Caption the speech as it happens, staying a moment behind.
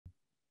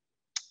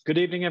Good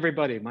evening,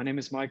 everybody. My name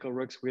is Michael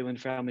Rooks, Wieland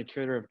Family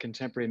Curator of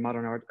Contemporary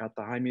Modern Art at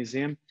the High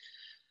Museum.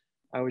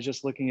 I was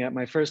just looking at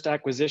my first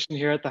acquisition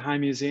here at the High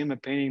Museum, a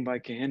painting by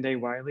Kehinde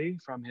Wiley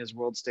from his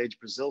World Stage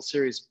Brazil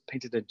series,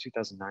 painted in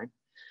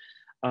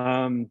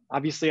 2009.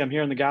 Obviously, I'm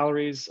here in the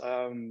galleries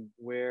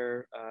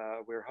where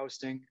we're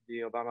hosting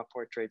the Obama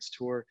Portraits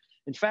Tour.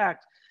 In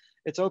fact,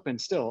 it's open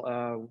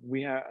still.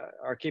 We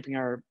are keeping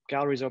our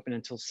galleries open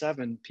until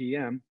 7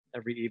 p.m.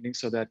 every evening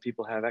so that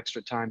people have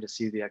extra time to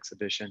see the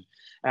exhibition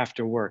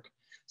after work.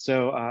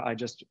 So I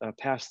just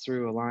passed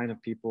through a line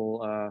of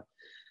people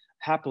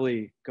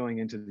happily going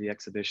into the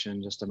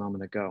exhibition just a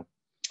moment ago.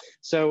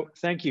 So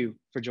thank you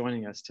for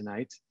joining us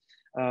tonight.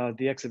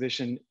 The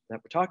exhibition that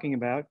we're talking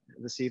about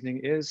this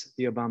evening is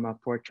the Obama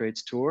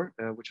Portraits Tour,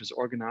 which was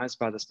organized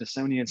by the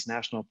Smithsonian's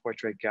National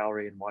Portrait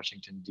Gallery in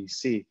Washington,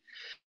 D.C.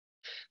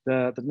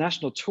 The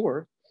national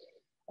tour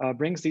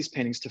brings these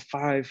paintings to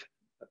 5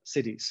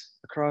 cities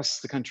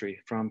across the country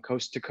from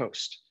coast to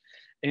coast.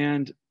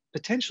 And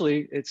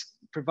potentially it's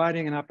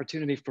providing an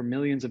opportunity for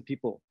millions of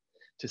people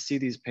to see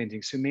these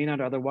paintings who may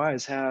not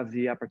otherwise have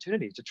the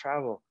opportunity to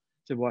travel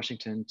to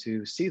Washington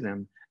to see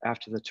them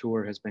after the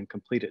tour has been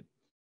completed.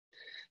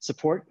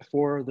 Support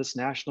for this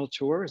national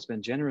tour has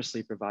been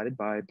generously provided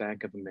by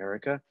Bank of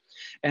America,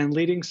 and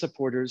leading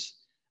supporters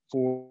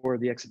for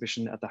the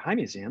exhibition at the High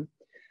Museum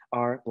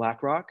are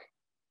BlackRock,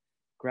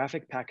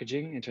 Graphic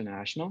Packaging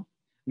International,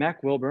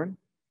 Mac Wilburn,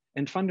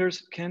 and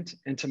funders Kent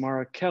and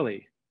Tamara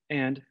Kelly,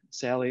 and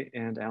Sally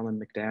and Alan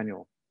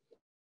McDaniel.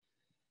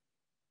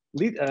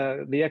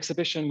 The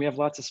exhibition, we have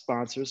lots of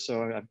sponsors,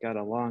 so I've got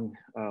a long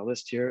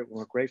list here.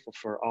 We're grateful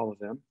for all of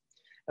them.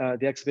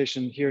 The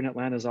exhibition here in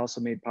Atlanta is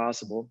also made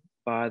possible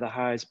by the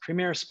High's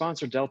premier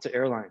sponsor, Delta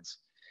Airlines.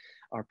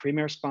 Our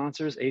premier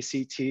sponsors,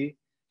 ACT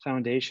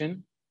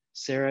Foundation,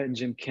 Sarah and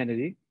Jim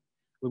Kennedy,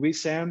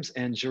 Louise Sams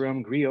and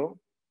Jerome Griot,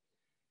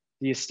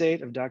 the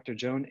estate of Dr.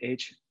 Joan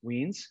H.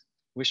 Weens,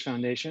 Wish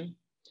Foundation,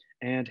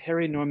 and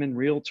Harry Norman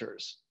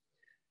Realtors,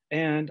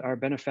 and our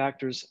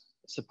benefactors,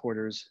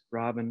 supporters,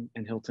 Robin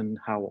and Hilton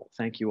Howell.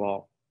 Thank you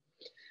all.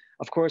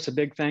 Of course, a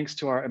big thanks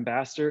to our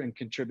ambassador and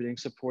contributing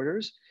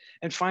supporters.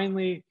 And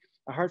finally,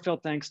 a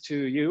heartfelt thanks to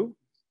you.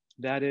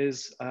 That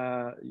is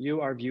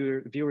you, our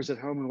viewers at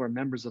home who are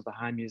members of the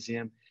High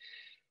Museum.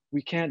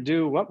 We can't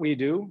do what we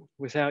do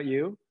without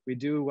you. We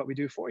do what we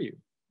do for you,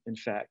 in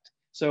fact.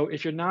 So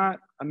if you're not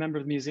a member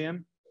of the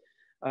museum,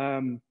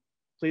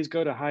 please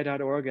go to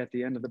high.org at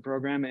the end of the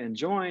program and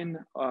join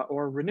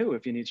or renew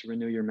if you need to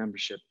renew your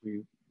membership.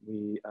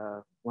 We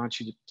want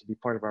you to be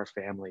part of our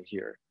family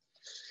here.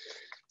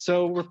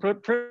 So we're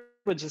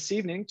privileged this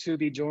evening to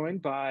be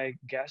joined by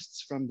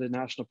guests from the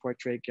National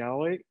Portrait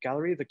Gallery,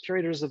 the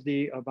curators of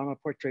the Obama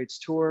Portraits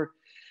Tour,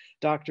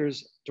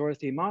 Doctors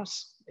Dorothy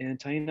Moss and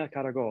Taína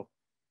Caragol.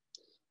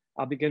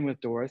 I'll begin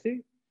with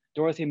Dorothy.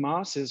 Dorothy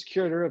Moss is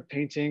curator of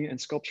painting and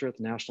sculpture at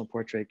the National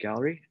Portrait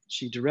Gallery.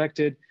 She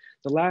directed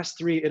the last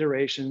 3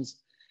 iterations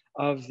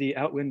of the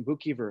Outwin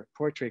Bookkeeper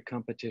Portrait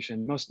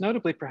Competition, most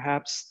notably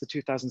perhaps the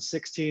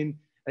 2016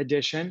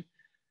 edition,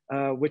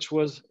 which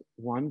was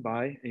won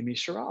by Amy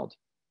Sherald.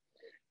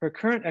 Her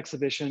current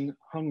exhibition,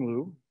 Hung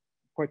Lu,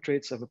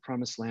 Portraits of a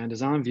Promised Land,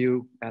 is on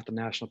view at the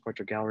National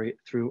Portrait Gallery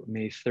through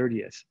May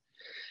 30th.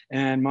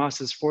 And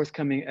Moss's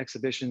forthcoming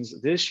exhibitions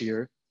this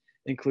year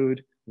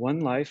include One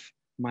Life,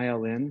 Maya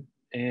Lin,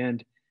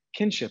 and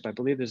Kinship. I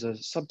believe there's a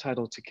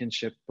subtitle to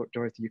Kinship, but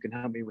Dorothy, you can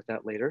help me with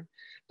that later.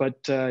 But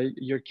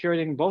you're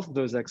curating both of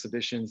those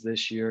exhibitions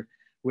this year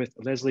with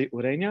Leslie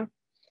Ureña,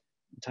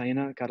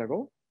 Taína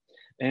Caragol,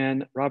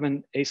 and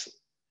Robin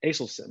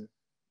Aselson.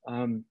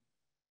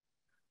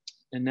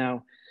 And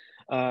now,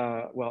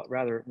 well,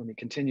 rather, let me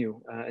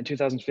continue. In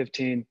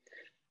 2015,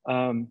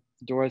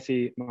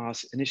 Dorothy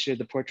Moss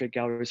initiated the Portrait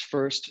Gallery's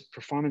first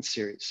performance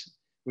series,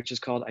 which is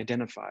called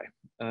Identify.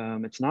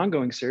 It's an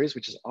ongoing series,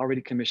 which has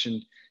already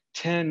commissioned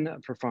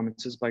 10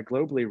 performances by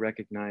globally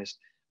recognized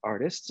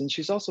artists. And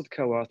she's also the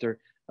co-author,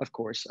 of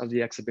course, of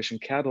the exhibition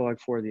catalog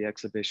for the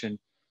exhibition,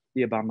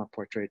 the Obama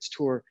Portraits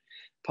Tour,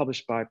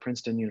 published by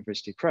Princeton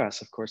University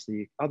Press. Of course,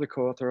 the other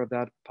co-author of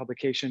that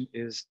publication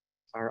is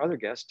our other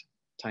guest,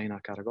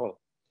 Taína Caragol.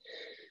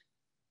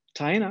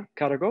 Taína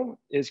Caragol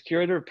is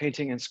curator of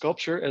painting and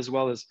sculpture, as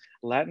well as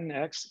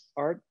Latinx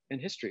art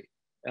and history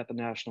at the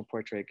National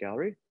Portrait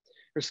Gallery.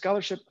 Her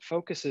scholarship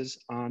focuses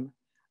on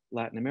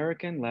Latin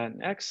American,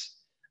 Latinx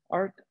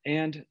art,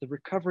 and the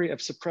recovery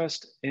of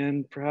suppressed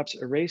and perhaps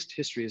erased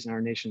histories in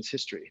our nation's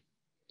history.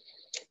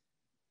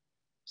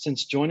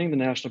 Since joining the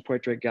National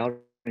Portrait Gallery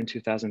in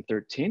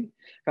 2013,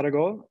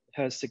 Caragol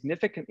has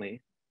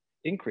significantly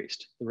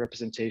increased the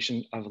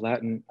representation of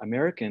Latin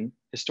American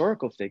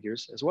historical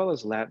figures, as well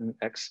as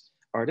Latinx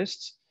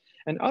artists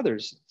and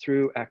others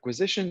through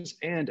acquisitions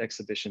and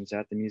exhibitions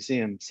at the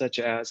museum, such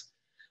as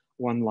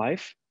One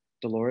Life,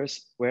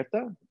 Dolores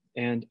Huerta,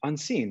 and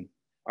Unseen,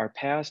 Our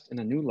Past in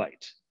a New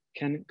Light,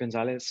 Ken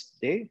Gonzalez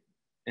Day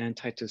and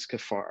Titus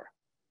Kafar.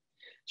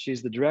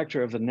 She's the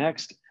director of the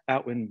next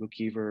Outwin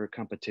Bookkeeper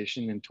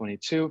competition in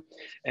 22,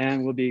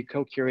 and will be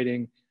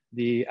co-curating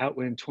the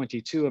Outwin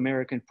 22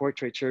 American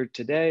Portraiture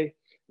today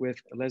with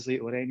Leslie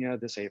Orena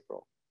this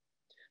April.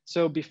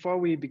 So before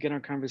we begin our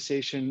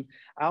conversation,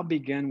 I'll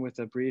begin with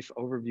a brief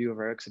overview of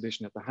our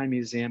exhibition at the High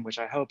Museum, which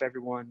I hope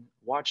everyone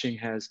watching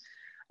has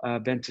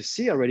been to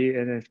see already,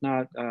 and if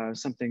not,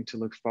 something to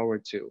look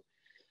forward to.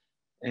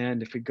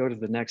 And if we go to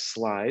the next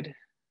slide,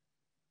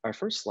 our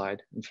first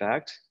slide, in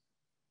fact,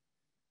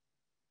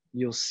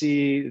 you'll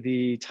see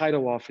the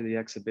title wall for the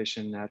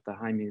exhibition at the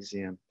High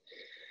Museum.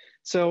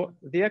 So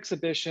the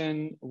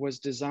exhibition was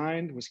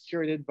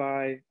curated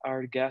by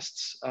our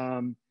guests,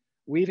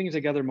 weaving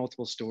together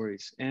multiple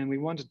stories. And we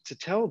wanted to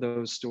tell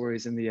those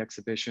stories in the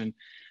exhibition,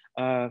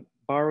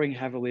 borrowing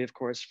heavily, of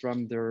course,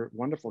 from their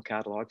wonderful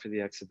catalog for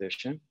the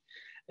exhibition.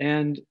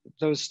 And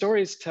those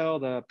stories tell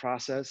the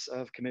process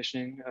of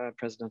commissioning a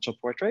presidential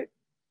portrait,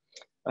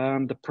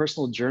 the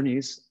personal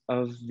journeys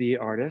of the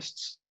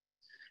artists,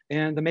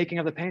 and the making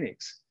of the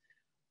paintings.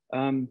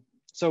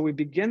 So we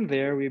begin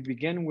there. We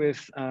begin with,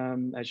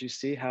 as you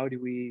see, how do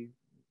we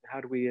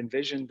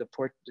envision the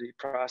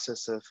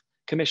process of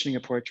commissioning a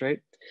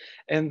portrait?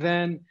 And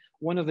then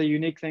one of the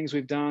unique things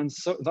we've done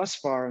thus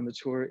far on the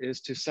tour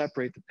is to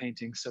separate the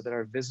paintings so that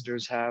our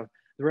visitors have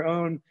their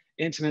own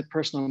intimate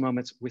personal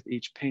moments with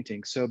each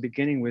painting. So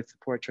beginning with the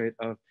portrait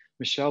of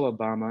Michelle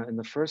Obama in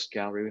the first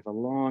gallery with a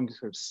long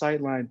sort of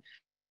sightline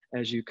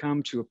as you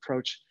come to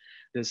approach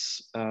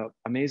this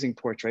amazing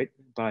portrait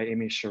by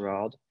Amy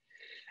Sherald.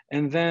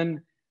 And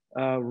then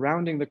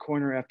rounding the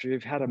corner after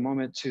you've had a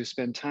moment to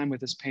spend time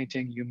with this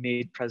painting, you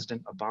meet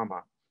President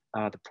Obama,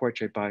 the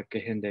portrait by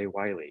Kehinde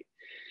Wiley.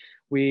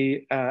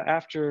 We,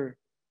 after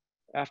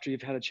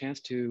you've had a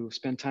chance to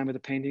spend time with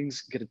the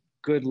paintings, get a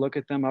good look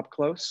at them up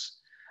close,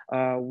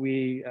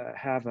 we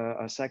have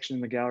a section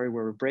in the gallery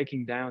where we're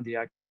breaking down the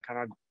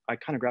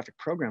iconographic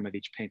program of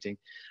each painting,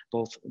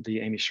 both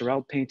the Amy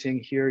Sherald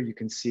painting here, you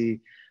can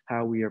see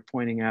how we are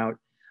pointing out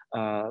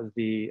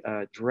the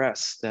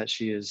dress that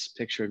she is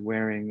pictured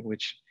wearing,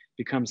 which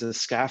becomes a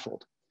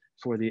scaffold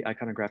for the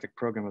iconographic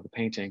program of the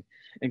painting,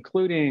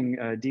 including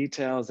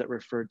details that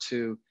refer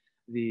to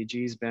the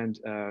Gee's Bend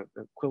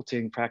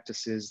quilting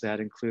practices that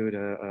include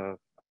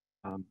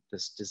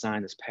this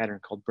design, this pattern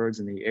called Birds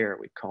in the Air.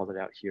 We called it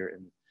out here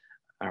in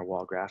our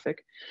wall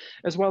graphic,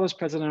 as well as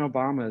President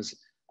Obama's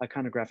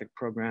iconographic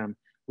program,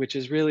 which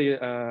is really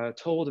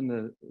told in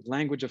the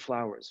language of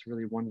flowers,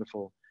 really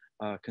wonderful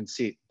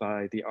conceit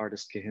by the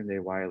artist Kehinde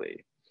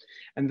Wiley.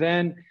 And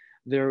then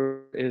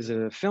there is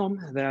a film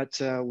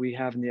that we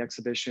have in the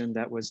exhibition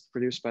that was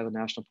produced by the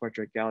National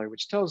Portrait Gallery,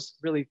 which tells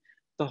really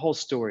the whole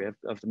story of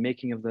the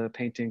making of the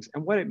paintings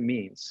and what it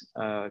means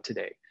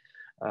today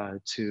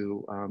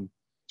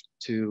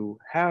to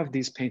have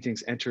these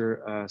paintings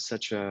enter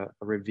such a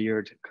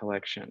revered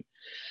collection.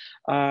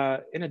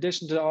 In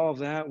addition to all of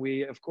that,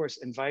 we of course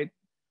invite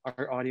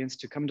our audience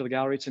to come to the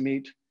gallery to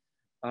meet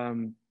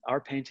our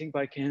painting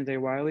by Kehinde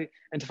Wiley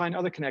and to find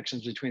other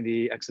connections between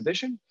the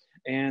exhibition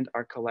and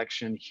our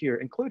collection here,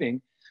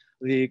 including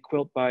the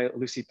quilt by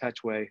Lucy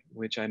Petway,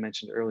 which I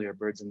mentioned earlier,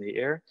 Birds in the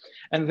Air.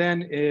 And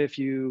then if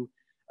you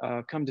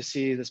come to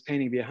see this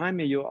painting behind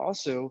me, you'll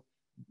also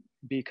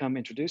become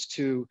introduced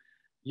to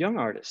young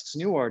artists,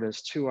 new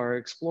artists who are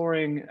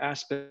exploring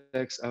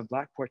aspects of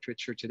Black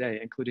portraiture today,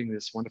 including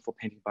this wonderful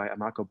painting by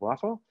Amako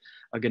Boafo,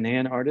 a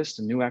Ghanaian artist,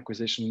 a new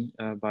acquisition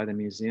by the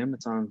museum.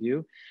 It's on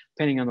view.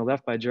 Painting on the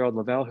left by Gerald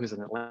Lavelle, who's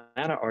an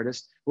Atlanta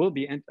artist, will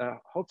be,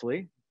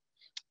 hopefully,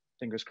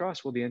 fingers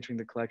crossed, will be entering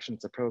the collection.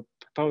 It's a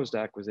proposed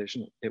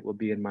acquisition. It will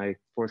be in my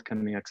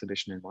forthcoming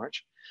exhibition in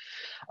March.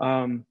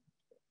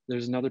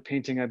 There's another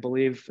painting, I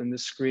believe, in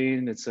this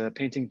screen. It's a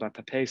painting by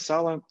Pepe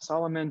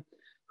Solomon,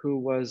 who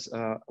was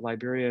a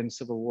Liberian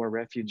Civil War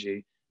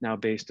refugee, now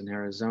based in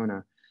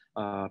Arizona,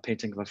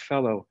 painting of a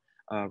fellow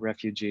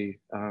refugee,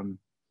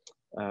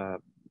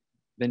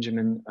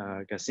 Benjamin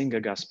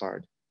Gasinga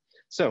Gaspard.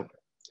 So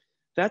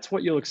that's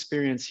what you'll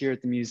experience here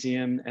at the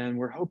museum. And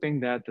we're hoping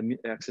that the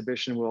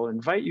exhibition will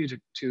invite you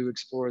to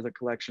explore the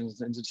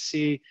collections and to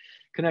see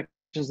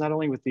connections not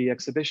only with the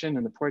exhibition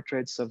and the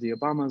portraits of the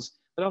Obamas,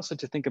 but also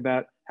to think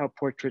about how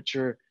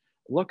portraiture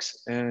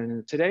looks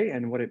today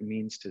and what it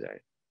means today.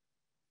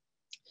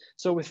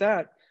 So with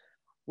that,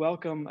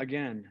 welcome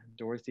again,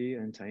 Dorothy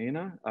and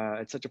Taína.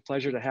 It's such a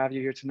pleasure to have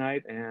you here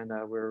tonight, and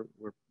we're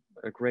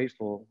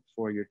grateful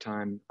for your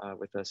time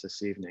with us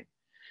this evening.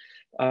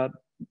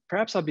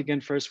 Perhaps I'll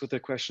begin first with a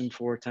question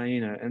for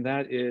Taína, and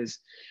that is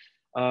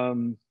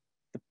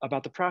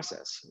about the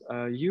process.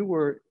 You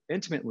were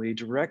intimately,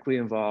 directly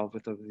involved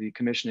with the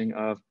commissioning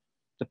of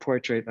the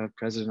portrait of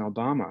President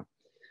Obama.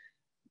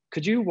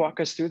 Could you walk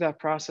us through that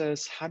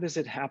process? How does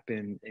it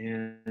happen?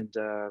 And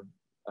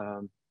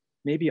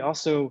maybe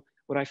also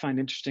what I find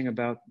interesting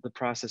about the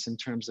process in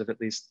terms of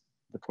at least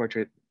the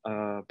portrait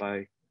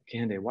by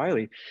Kehinde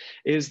Wiley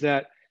is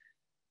that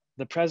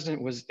the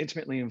president was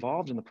intimately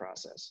involved in the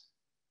process.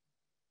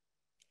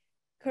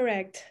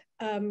 Correct.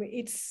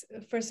 It's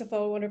first of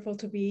all wonderful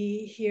to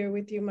be here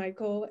with you,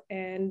 Michael,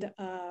 and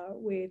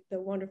with the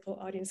wonderful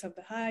audience of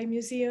the High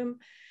Museum.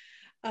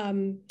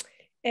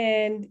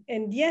 And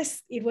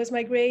yes, it was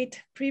my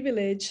great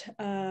privilege,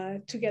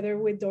 together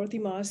with Dorothy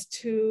Moss,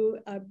 to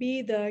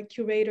be the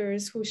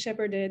curators who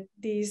shepherded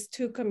these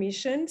two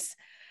commissions,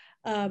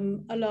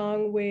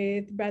 along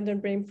with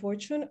Brandon Brain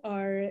Fortune,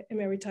 our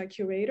emerita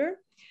curator.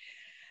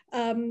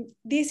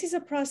 This is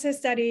a process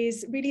that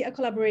is really a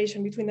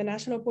collaboration between the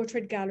National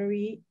Portrait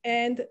Gallery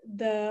and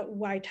the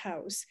White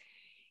House.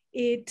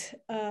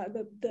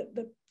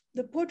 The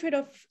portrait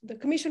of the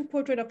commissioned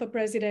portrait of a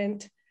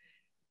president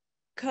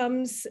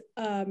comes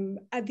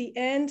at the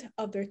end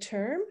of their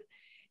term.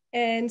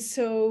 And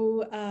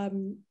so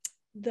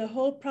the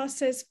whole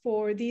process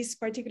for these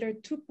particular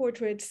two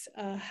portraits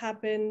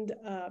happened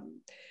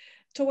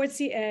towards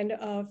the end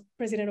of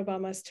President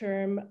Obama's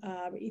term.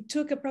 It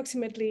took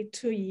approximately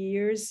 2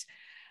 years.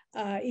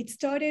 It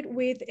started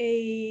with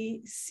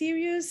a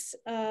serious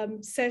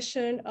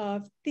session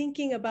of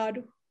thinking about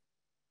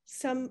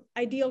some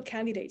ideal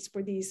candidates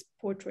for these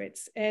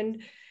portraits.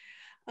 And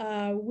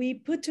we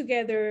put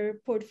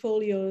together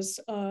portfolios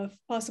of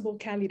possible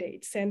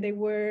candidates, and they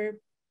were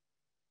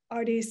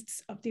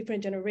artists of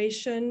different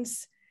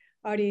generations,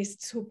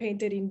 artists who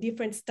painted in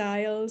different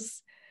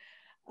styles,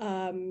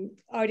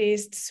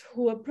 artists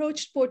who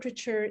approached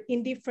portraiture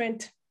in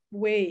different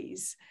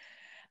ways,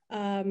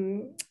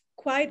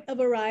 quite a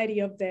variety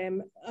of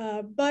them,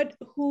 but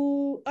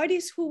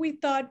artists who we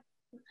thought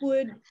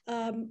would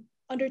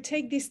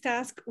undertake this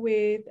task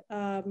with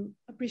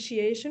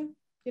appreciation,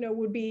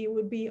 would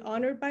be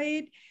honored by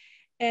it,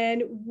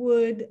 and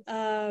would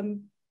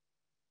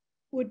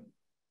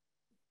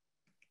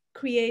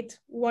create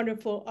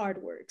wonderful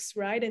artworks,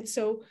 right? And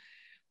so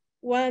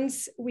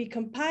once we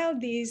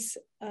compiled these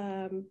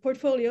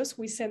portfolios,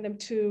 we sent them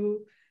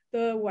to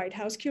the White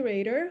House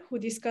curator, who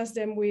discussed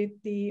them with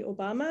the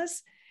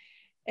Obamas,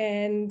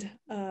 and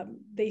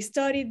they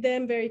studied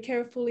them very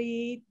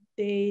carefully.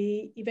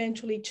 They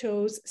eventually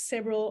chose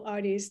several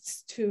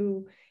artists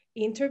to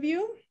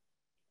interview.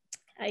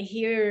 I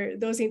hear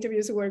those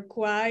interviews were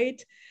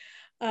quite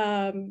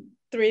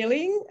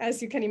thrilling,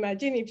 as you can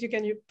imagine, if you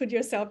can put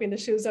yourself in the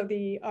shoes of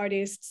the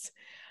artists.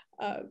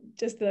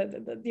 Just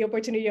the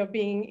opportunity of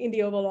being in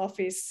the Oval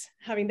Office,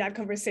 having that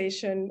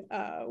conversation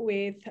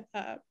with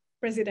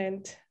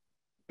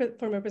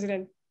former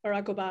President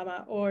Barack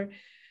Obama or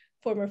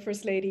former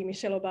First Lady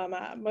Michelle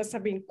Obama must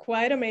have been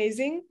quite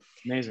amazing.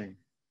 Amazing.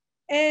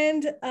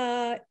 And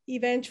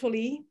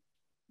eventually,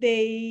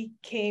 they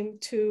came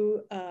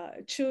to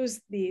choose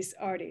these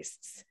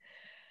artists.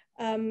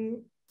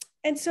 And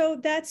so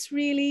that's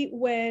really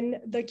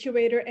when the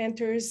curator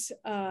enters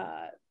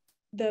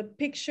the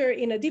picture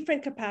in a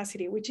different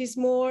capacity, which is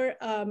more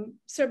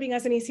serving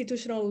as an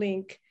institutional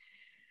link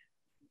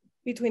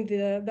between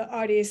the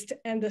artist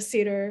and the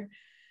sitter,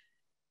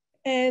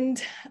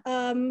 and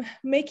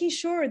making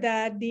sure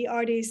that the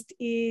artist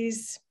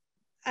is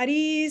at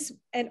ease,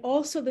 and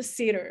also the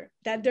sitter,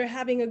 that they're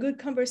having a good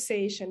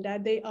conversation,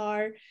 that they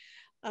are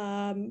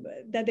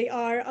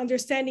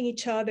understanding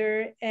each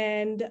other,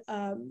 and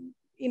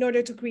in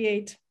order to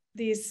create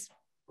this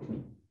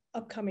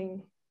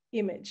upcoming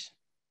image.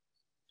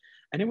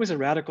 And it was a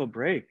radical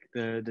break,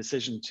 the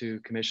decision to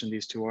commission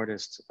these two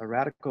artists, a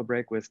radical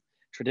break with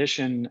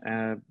tradition,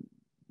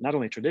 not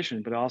only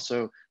tradition, but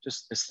also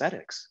just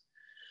aesthetics.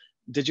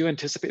 Did you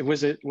anticipate,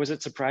 was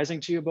it surprising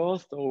to you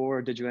both,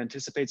 or did you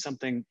anticipate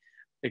something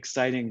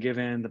exciting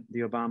given the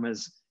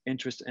Obama's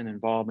interest and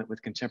involvement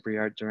with contemporary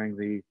art during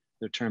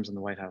their terms in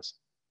the White House?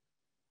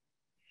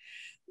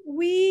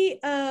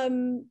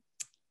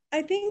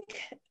 I think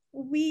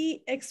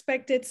we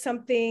expected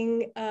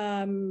something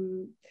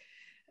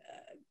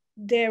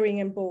daring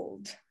and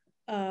bold.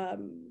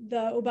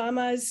 The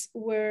Obamas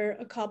were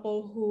a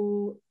couple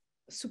who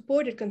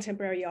supported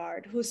contemporary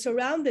art, who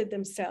surrounded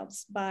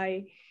themselves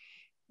by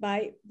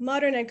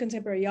modern and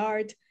contemporary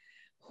art,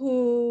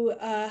 who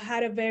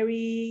had a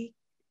very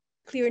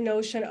clear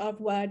notion of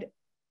what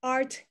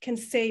art can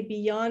say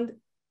beyond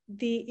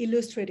the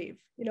illustrative.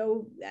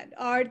 That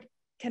art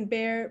can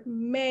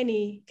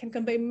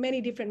convey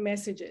many different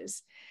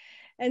messages.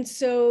 And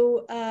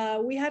so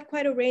we had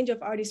quite a range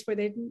of artists for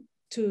them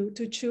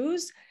to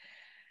choose.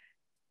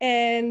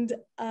 And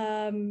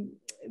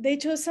they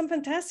chose some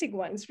fantastic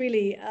ones,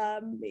 really.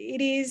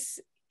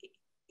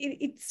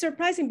 It's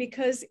surprising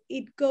because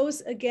it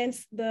goes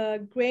against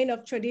the grain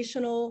of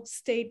traditional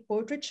state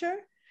portraiture,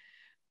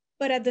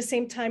 but at the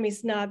same time,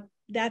 it's not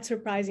that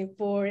surprising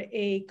for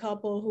a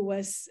couple who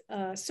was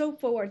so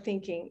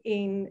forward-thinking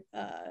in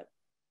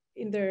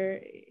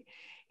their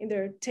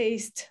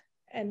taste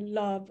and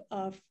love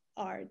of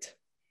art.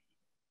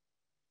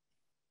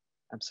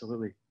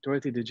 Absolutely.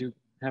 Dorothy, did you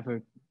have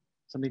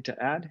something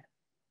to add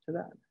to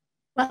that?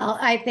 Well,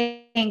 I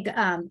think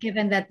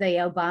given that the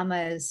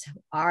Obamas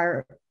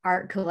are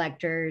art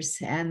collectors,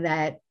 and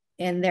that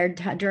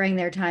during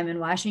their time in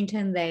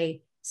Washington,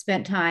 they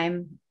spent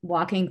time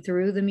walking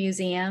through the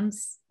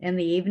museums in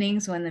the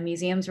evenings when the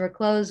museums were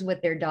closed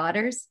with their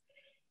daughters.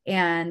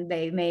 And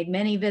they made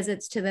many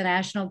visits to the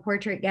National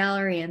Portrait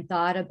Gallery and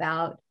thought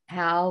about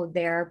how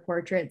their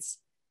portraits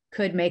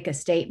could make a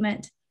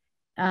statement.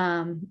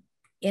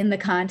 in the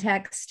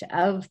context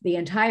of the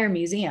entire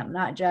museum,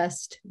 not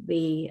just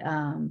the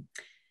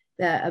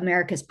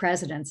America's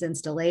Presidents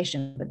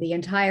installation, but the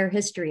entire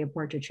history of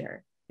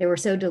portraiture. They were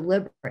so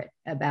deliberate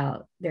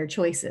about their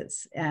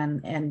choices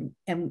and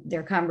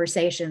their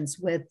conversations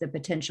with the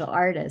potential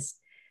artists.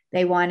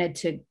 They wanted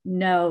to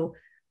know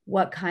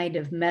what kind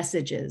of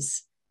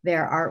messages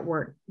their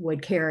artwork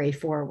would carry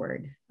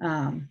forward.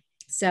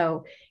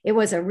 So it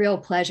was a real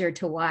pleasure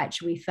to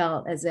watch. We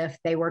felt as if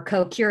they were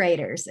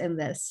co-curators in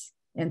this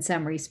in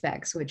some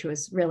respects, which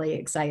was really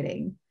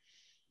exciting.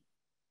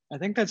 I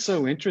think that's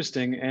so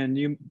interesting. And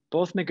you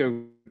both make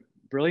a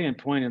brilliant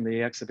point in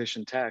the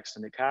exhibition text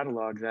and the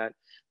catalog that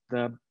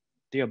the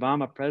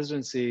Obama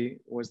presidency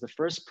was the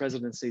first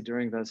presidency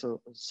during the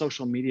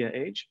social media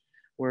age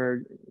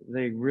where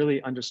they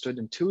really understood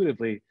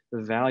intuitively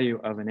the value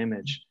of an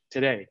image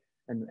today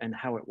and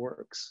how it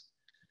works.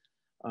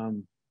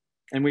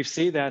 And we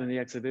see that in the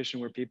exhibition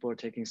where people are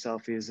taking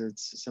selfies.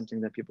 It's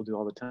something that people do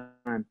all the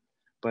time.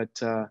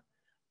 But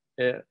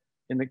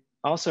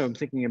also I'm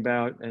thinking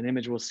about an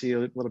image we'll see a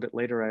little bit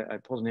later. I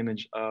pulled an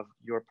image of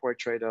your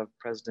portrait of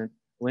President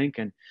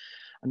Lincoln,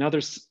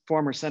 another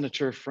former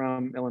senator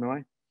from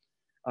Illinois,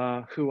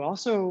 who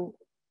also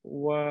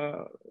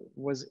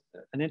was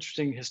an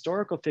interesting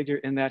historical figure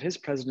in that his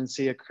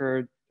presidency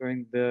occurred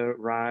during the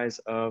rise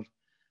of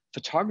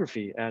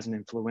photography as an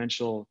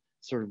influential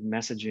sort of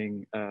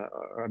messaging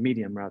or a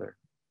medium rather.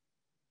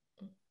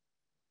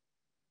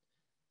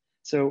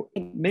 So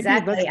maybe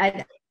exactly.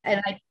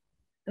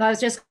 I was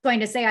just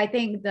going to say, I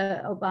think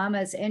the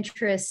Obama's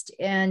interest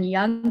in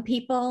young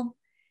people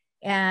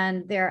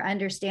and their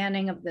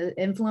understanding of the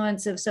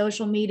influence of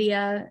social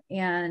media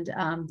and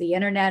the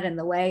internet and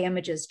the way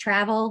images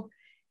travel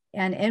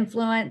and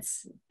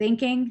influence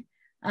thinking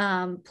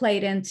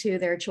played into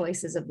their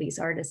choices of these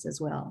artists as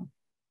well.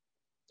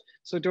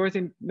 So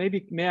Dorothy,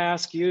 maybe may I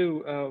ask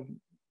you,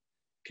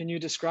 can you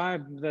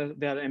describe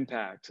that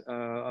impact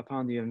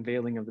upon the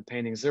unveiling of the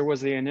paintings? There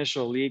was the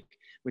initial leak,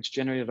 which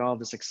generated all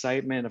this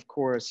excitement, of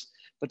course,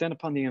 but then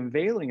upon the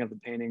unveiling of the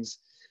paintings,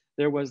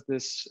 there was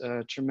this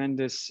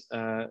tremendous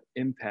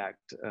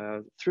impact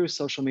through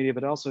social media,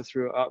 but also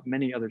through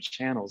many other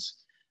channels.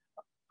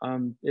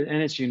 And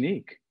it's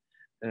unique.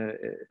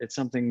 It's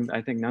something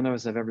I think none of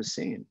us have ever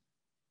seen.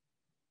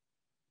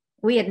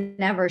 We had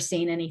never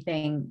seen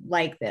anything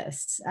like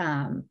this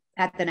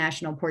at the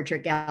National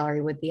Portrait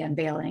Gallery with the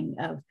unveiling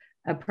of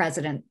a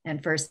president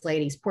and first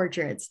lady's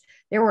portraits.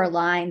 There were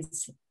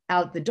lines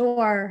out the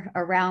door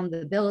around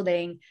the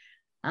building.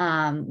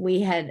 We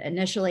had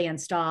initially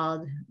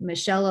installed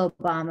Michelle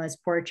Obama's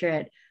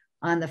portrait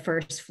on the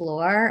first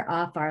floor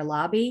off our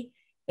lobby,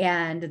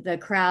 and the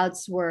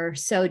crowds were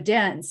so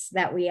dense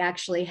that we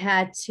actually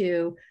had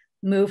to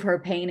move her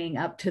painting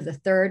up to the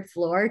third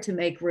floor to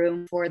make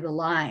room for the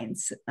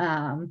lines.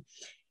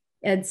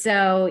 And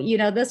so, you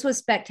know, this was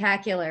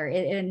spectacular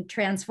and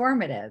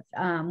transformative.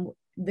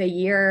 The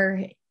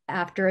year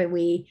after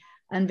we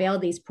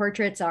unveiled these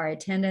portraits, our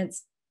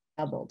attendance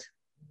doubled.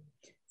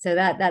 So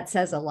that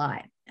says a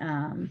lot.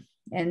 And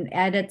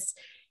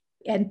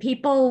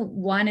people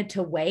wanted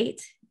to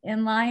wait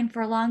in line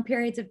for long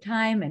periods of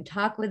time and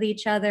talk with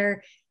each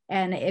other.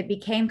 And it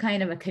became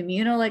kind of a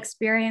communal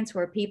experience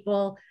where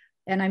people,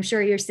 and I'm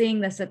sure you're seeing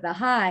this at the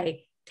High,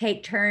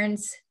 take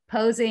turns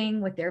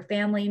posing with their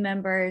family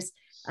members.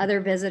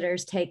 Other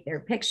visitors take their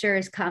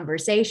pictures,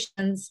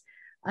 conversations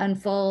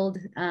unfold.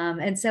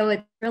 And so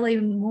it's really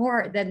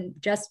more than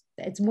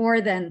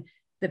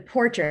the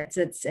portraits.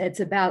 It's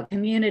about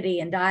community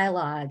and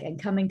dialogue and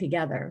coming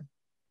together.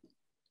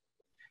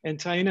 And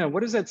Taína,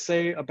 what does that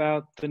say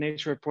about the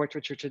nature of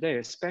portraiture today,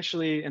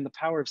 especially in the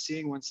power of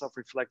seeing oneself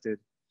reflected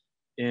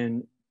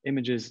in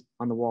images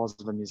on the walls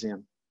of a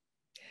museum?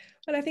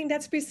 Well, I think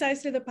that's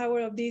precisely the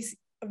power of these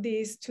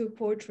two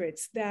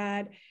portraits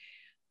that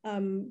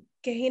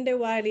Kehinde,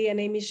 Wiley, and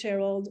Amy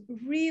Sherald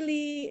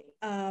really,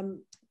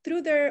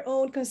 through their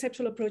own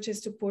conceptual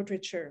approaches to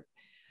portraiture,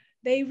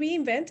 they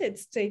reinvented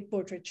state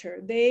portraiture.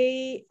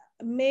 They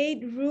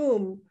made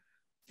room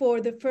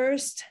for the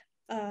first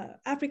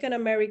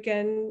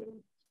African-American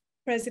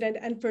president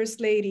and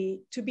first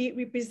lady to be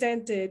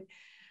represented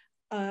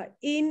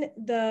in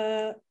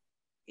the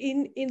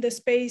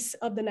space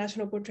of the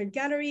National Portrait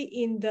Gallery,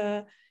 in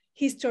the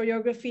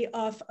historiography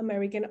of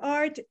American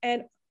art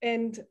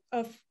and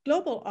of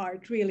global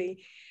art,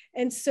 really.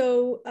 And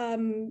so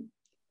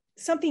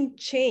something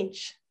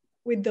changed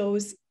with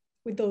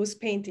those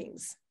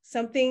paintings.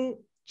 Something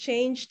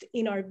changed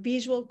in our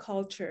visual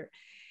culture.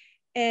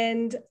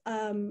 And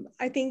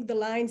I think the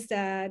lines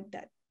that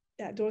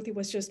Dorothy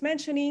was just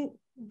mentioning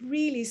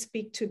really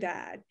speak to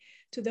that,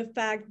 to the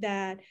fact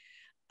that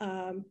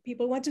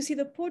people want to see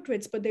the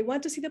portraits, but they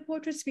want to see the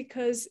portraits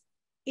because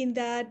in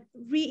that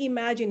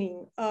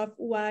reimagining of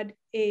what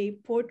a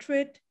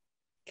portrait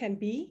can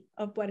be,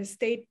 of what a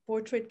state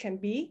portrait can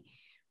be,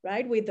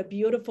 right? With the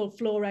beautiful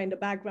flora in the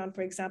background,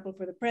 for example,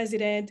 for the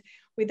president,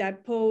 with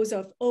that pose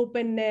of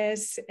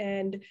openness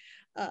and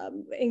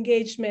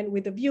engagement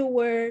with the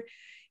viewer,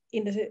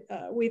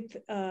 with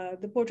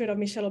the portrait of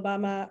Michelle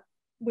Obama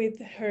with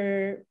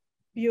her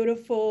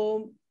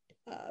beautiful,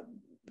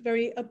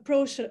 very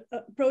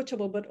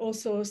approachable, but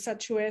also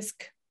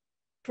statuesque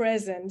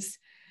presence,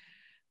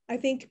 I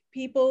think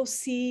people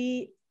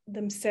see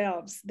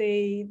themselves.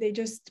 They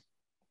just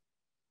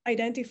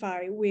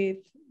identify with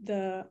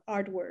the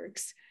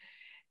artworks.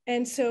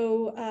 And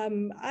so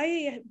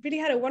I really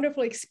had a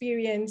wonderful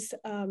experience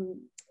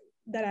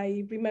that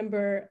I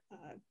remember,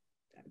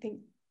 I think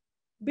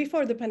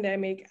before the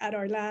pandemic at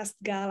our last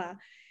gala.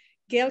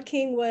 Gail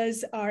King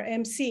was our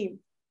MC.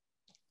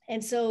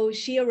 And so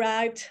she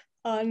arrived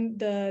on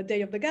the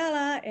day of the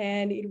gala,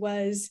 and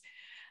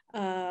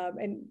I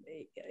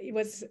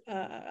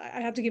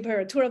have to give her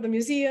a tour of the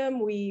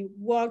museum. We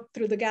walked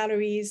through the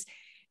galleries,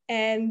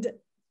 and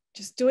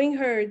just doing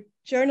her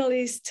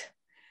journalist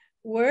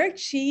work,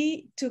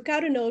 she took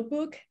out a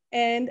notebook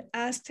and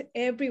asked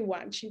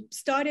everyone. She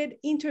started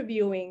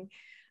interviewing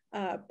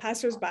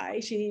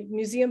passersby,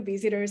 museum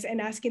visitors, and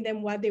asking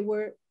them what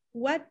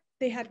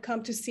they had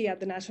come to see at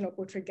the National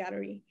Portrait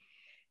Gallery,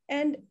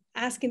 and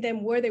asking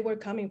them where they were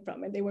coming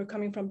from. And they were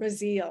coming from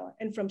Brazil,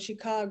 and from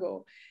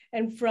Chicago,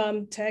 and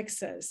from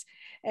Texas,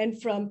 and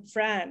from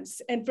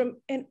France, and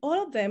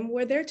all of them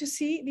were there to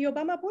see the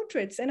Obama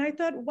portraits. And I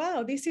thought,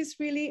 wow, this is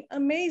really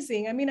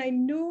amazing. I mean, I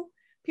knew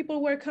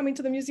people were coming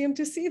to the museum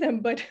to see them,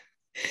 but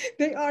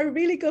they are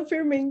really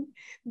confirming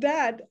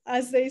that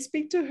as they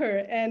speak to her.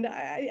 And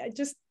I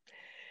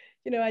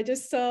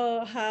just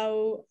saw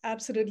how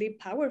absolutely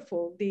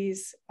powerful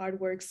these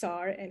artworks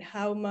are and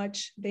how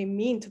much they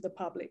mean to the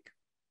public.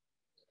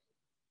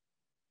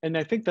 And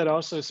I think that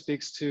also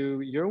speaks to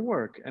your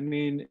work. I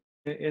mean,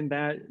 in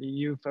that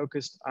you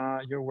focused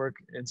your work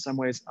in some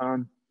ways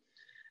on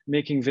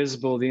making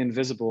visible the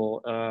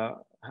invisible,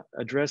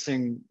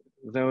 addressing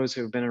those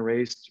who have been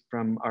erased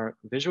from our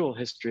visual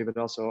history, but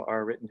also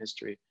our written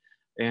history.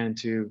 And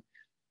to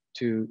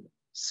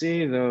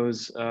see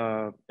those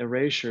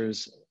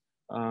erasures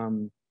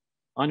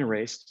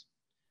unerased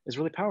is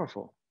really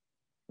powerful.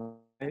 Right?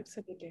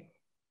 Absolutely.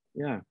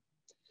 Yeah.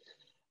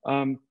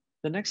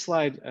 The next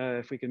slide,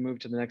 if we can move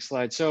to the next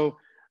slide. So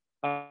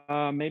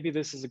maybe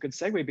this is a good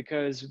segue,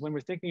 because when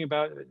we're thinking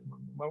about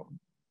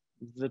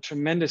the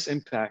tremendous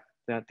impact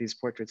that these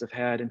portraits have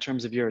had in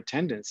terms of your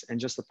attendance and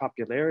just the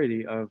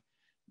popularity of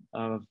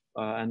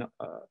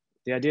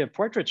the idea of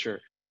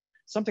portraiture,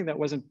 something that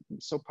wasn't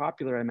so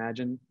popular, I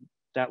imagine,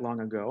 that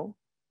long ago.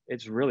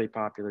 It's really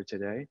popular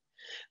today.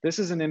 This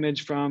is an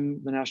image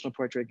from the National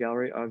Portrait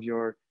Gallery of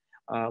your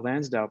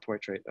Lansdowne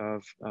portrait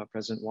of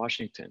President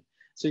Washington.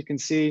 So you can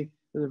see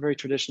there's a very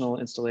traditional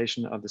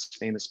installation of this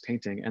famous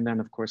painting. And then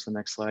of course, the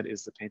next slide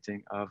is the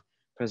painting of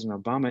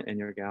President Obama in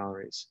your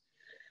galleries.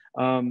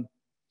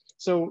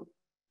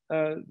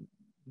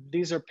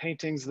 These are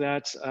paintings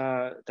that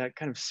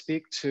kind of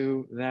speak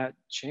to that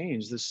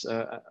change, this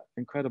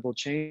incredible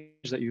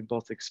change that you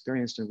both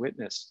experienced and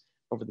witnessed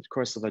over the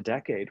course of a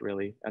decade,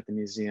 really, at the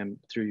museum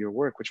through your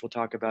work, which we'll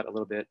talk about a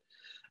little bit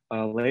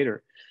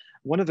later.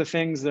 One of the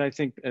things that I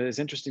think is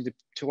interesting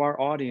to our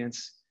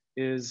audience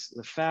is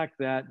the fact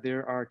that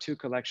there are two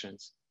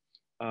collections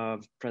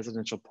of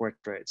presidential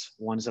portraits.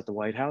 One is at the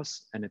White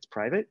House and it's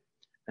private,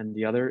 and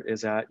the other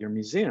is at your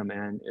museum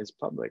and is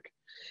public.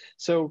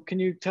 So can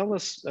you tell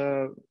us,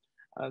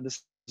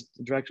 this is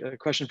a direct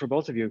question for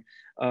both of you,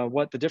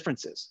 what the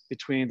difference is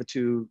between the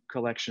two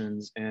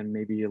collections and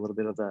maybe a little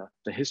bit of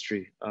the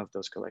history of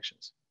those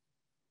collections?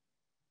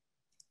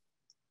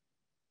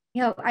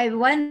 You know,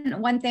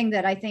 one thing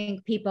that I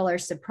think people are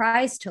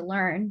surprised to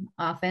learn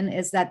often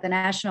is that the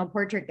National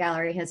Portrait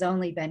Gallery has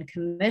only been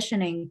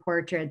commissioning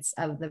portraits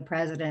of the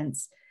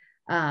presidents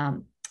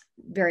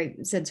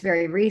since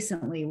very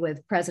recently,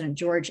 with President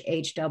George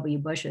H.W.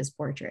 Bush's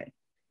portrait.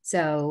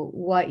 So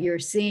what you're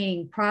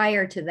seeing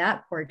prior to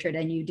that portrait,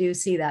 and you do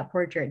see that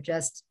portrait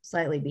just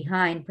slightly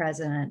behind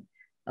President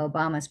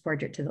Obama's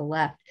portrait to the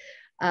left,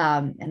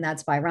 and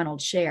that's by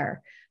Ronald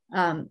Sher.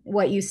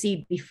 What you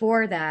see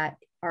before that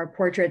are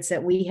portraits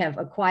that we have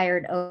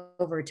acquired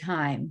over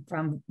time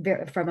from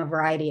a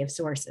variety of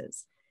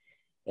sources.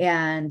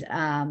 And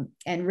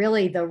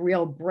really the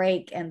real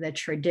break and the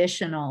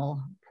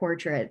traditional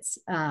portraits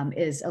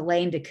is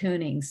Elaine de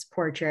Kooning's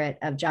portrait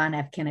of John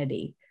F.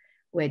 Kennedy,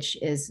 which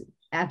is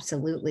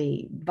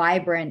absolutely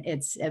vibrant.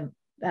 It's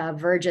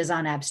verges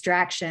on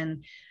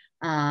abstraction.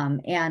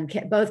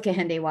 And both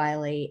Kehinde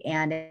Wiley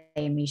and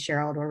Amy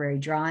Sherald were very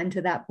drawn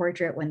to that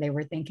portrait when they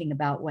were thinking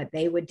about what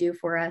they would do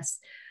for us.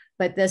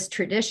 But this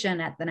tradition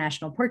at the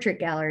National Portrait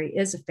Gallery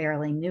is a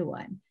fairly new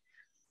one.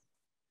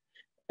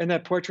 And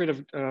that portrait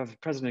of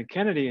President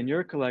Kennedy in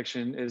your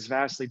collection is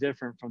vastly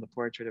different from the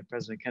portrait of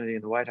President Kennedy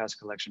in the White House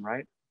collection,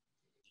 right?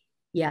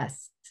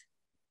 Yes.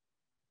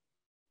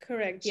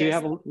 Correct. So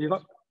yes. I'm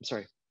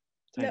sorry.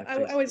 Taína,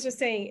 no, I was just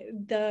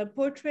saying the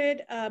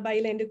portrait by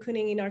Elaine de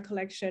Kooning in our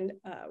collection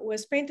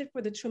was painted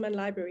for the Truman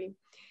Library.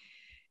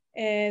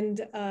 And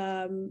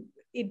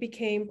it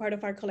became part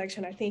of our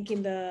collection, I think,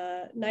 in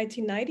the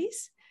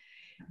 1990s.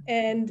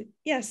 And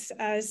yes,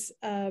 as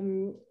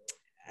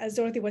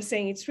Dorothy was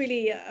saying, it's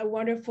really a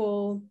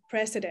wonderful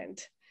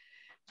precedent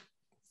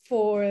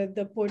for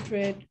the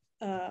portrait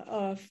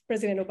of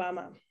President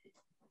Obama.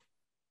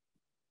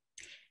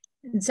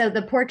 And so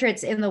the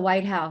portraits in the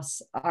White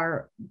House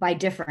are by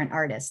different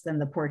artists than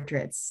the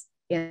portraits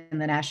in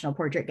the National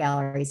Portrait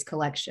Gallery's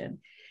collection.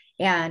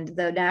 And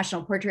the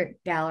National Portrait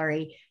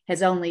Gallery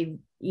has only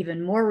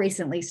even more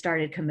recently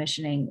started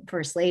commissioning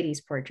First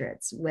Ladies'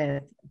 portraits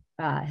with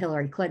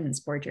Hillary Clinton's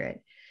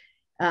portrait.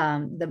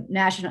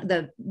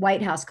 The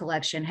White House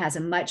collection has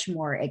a much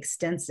more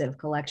extensive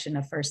collection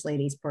of First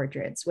Ladies'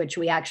 portraits, which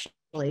we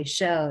actually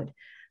showed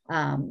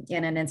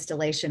in an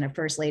installation of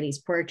First Ladies'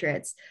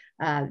 portraits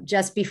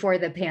just before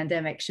the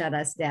pandemic shut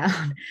us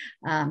down.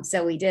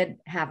 So we did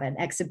have an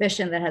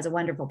exhibition that has a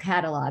wonderful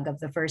catalog of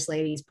the First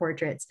Ladies'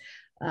 portraits,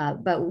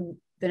 but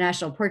the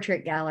National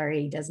Portrait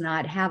Gallery does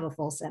not have a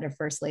full set of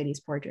First Ladies'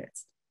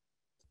 portraits.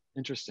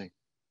 Interesting.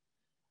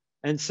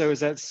 And so is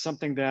that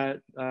something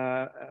that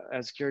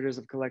as curators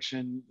of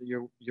collection,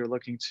 you're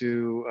looking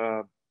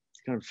to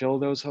kind of fill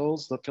those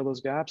holes, fill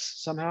those gaps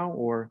somehow,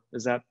 or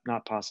is that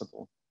not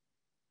possible?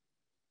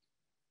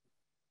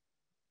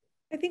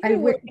 I think we're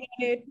working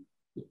on it.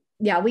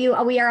 Yeah,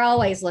 we are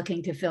always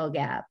looking to fill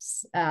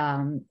gaps,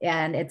 and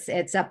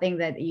it's something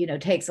that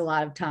takes a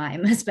lot of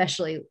time,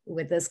 especially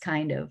with this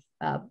kind of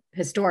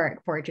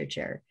historic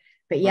portraiture.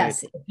 But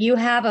yes, right. If you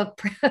have a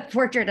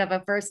portrait of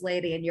a first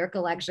lady in your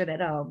collection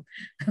at home,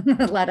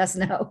 let us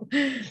know.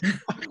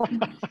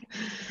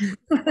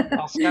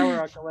 I'll scour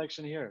our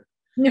collection here.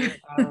 You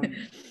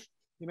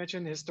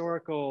mentioned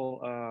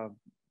historical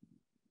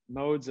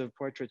modes of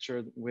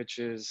portraiture, which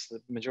is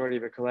the majority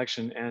of your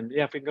collection. And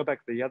yeah, if we can go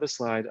back to the other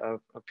slide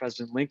of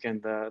President Lincoln,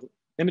 the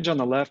image on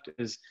the left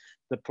is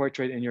the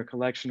portrait in your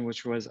collection,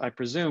 which was, I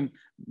presume,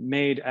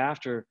 made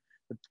after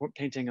the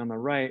painting on the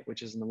right,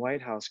 which is in the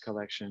White House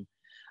collection.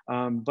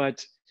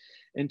 But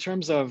in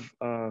terms of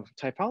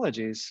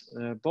typologies,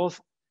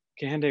 both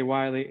Kehinde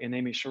Wiley and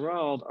Amy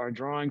Sherald are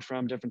drawing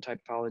from different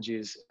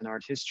typologies in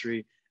art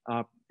history,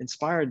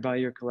 inspired by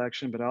your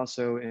collection, but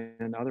also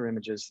in other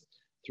images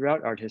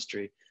throughout art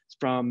history.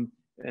 From,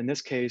 in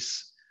this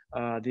case,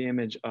 the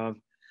image of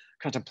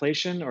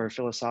contemplation or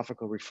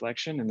philosophical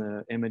reflection in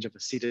the image of a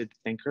seated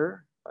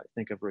thinker. I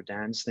think of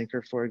Rodin's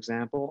thinker, for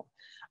example,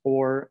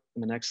 or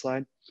in the next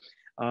slide,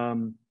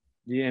 the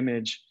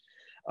image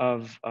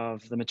of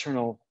the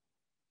maternal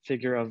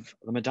figure of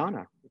the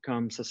Madonna,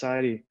 become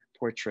society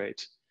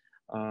portrait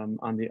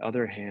on the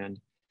other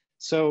hand.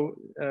 So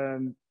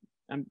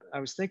I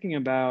was thinking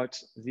about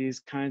these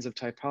kinds of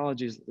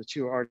typologies that the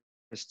two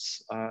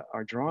artists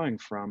are drawing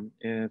from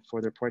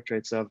for their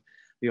portraits of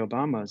the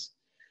Obamas.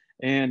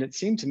 And it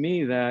seemed to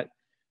me that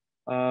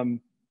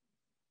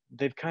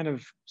they've kind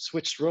of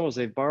switched roles.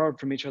 They've borrowed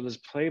from each other's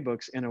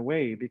playbooks in a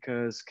way,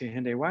 because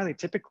Kehinde Wiley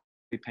typically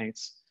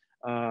paints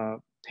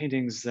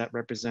paintings that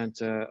represent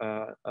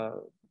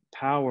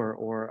power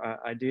or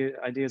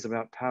ideas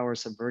about power,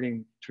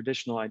 subverting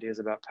traditional ideas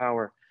about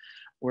power.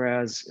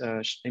 Whereas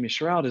Amy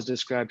Sherald has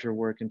described her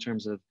work in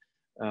terms of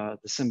the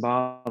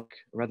symbolic,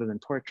 rather than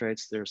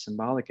portraits, they're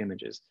symbolic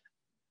images.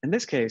 In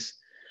this case,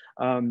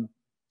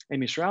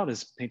 Amy Sherald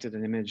has painted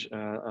an image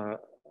of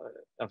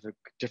a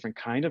different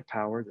kind of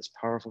power, this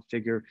powerful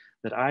figure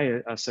that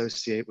I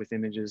associate with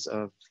images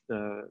of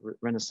the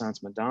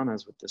Renaissance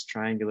Madonnas with this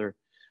triangular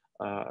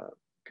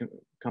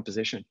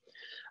composition.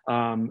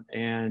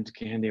 And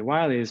Kehinde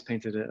Wiley has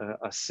painted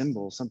a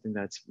symbol, something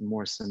that's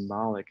more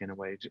symbolic in a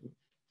way.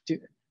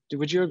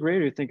 Would you agree, or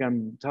do you think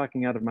I'm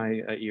talking out of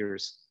my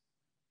ears?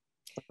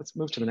 Let's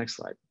move to the next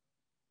slide.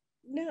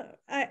 No,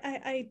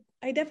 I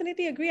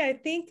definitely agree. I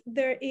think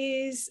there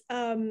is,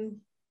 I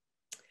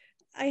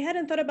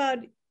hadn't thought about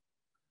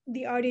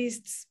the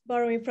artists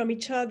borrowing from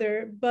each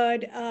other,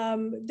 but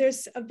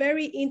there's a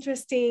very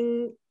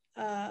interesting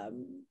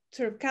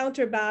sort of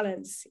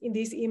counterbalance in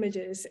these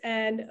images.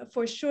 And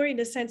for sure, in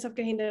the sense of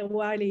Kehinde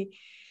Wiley,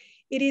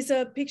 it is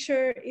a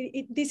picture,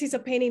 this is a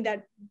painting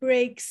that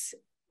breaks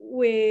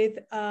with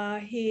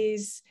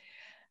his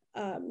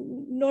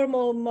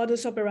normal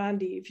modus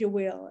operandi, if you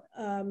will.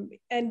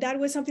 And that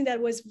was something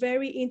that was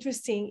very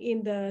interesting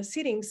in the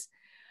sittings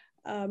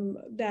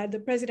that the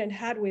president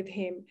had with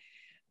him.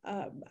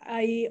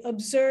 I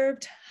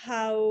observed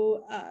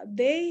how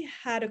they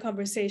had a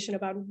conversation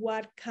about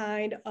what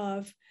kind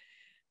of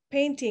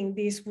painting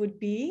this would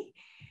be.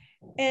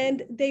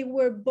 And they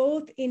were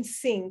both in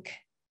sync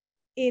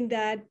in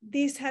that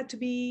this had to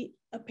be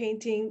a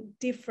painting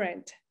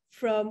different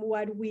from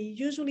what we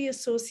usually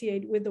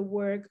associate with the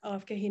work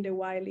of Kehinde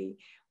Wiley,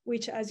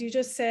 which, as you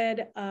just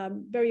said,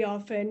 very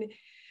often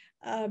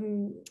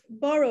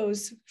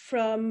borrows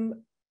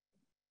from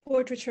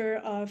portraiture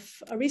of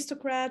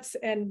aristocrats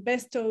and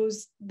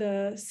bestows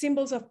the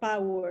symbols of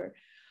power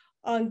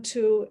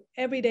onto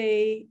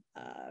everyday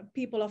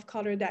people of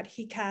color that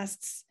he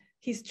casts,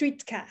 he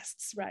street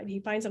casts, right? He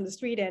finds on the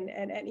street and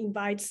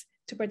invites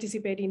to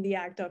participate in the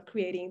act of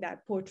creating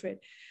that portrait.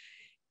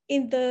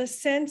 In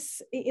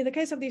the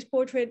case of this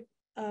portrait,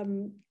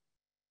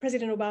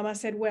 President Obama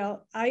said,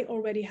 well, I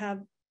already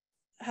have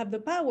the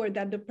power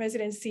that the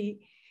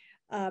presidency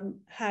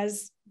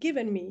has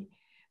given me.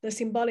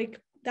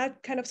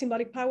 That kind of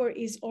symbolic power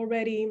is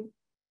already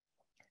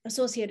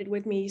associated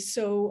with me.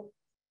 So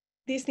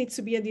this needs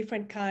to be a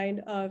different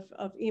kind of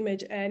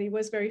image. And it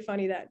was very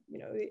funny that, you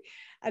know,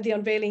 at the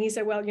unveiling, he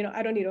said, well, you know,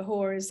 I don't need a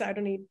horse, I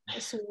don't need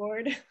a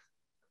sword.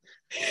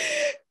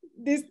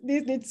 This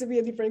needs to be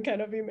a different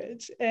kind of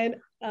image. And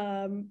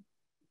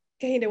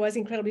Kehinde was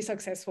incredibly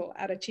successful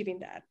at achieving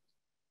that.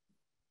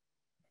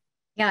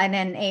 Yeah, and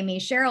then Amy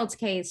Sherald's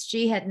case,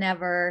 she had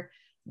never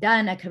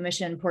done a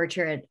commissioned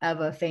portrait of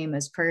a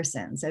famous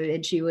person.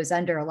 So she was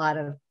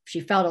under she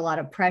felt a lot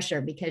of pressure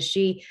because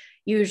she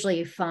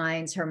usually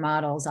finds her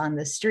models on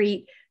the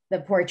street.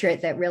 The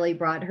portrait that really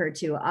brought her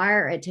to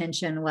our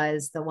attention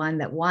was the one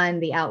that won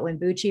the Outwin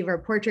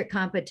Buchiver portrait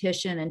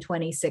competition in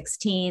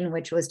 2016,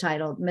 which was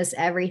titled Miss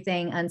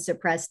Everything,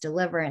 Unsuppressed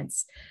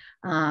Deliverance.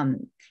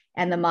 And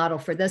the model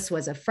for this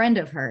was a friend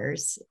of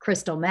hers,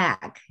 Crystal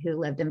Mack, who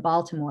lived in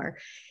Baltimore.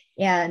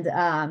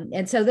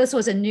 And so this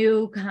was a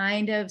new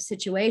kind of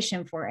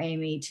situation for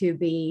Amy to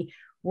be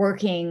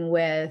working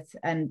with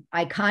an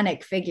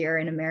iconic figure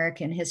in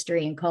American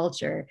history and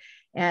culture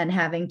and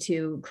having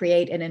to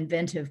create an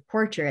inventive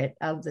portrait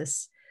of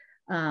this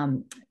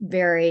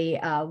very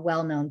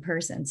well-known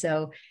person.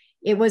 So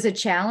it was a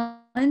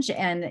challenge,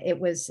 and it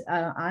was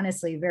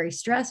honestly very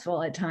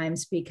stressful at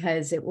times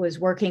because it was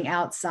working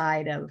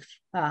outside of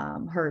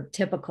her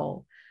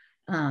typical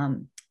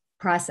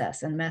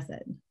process and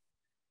method.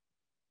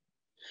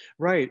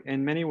 Right.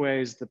 In many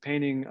ways, the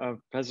painting of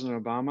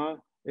President Obama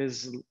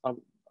is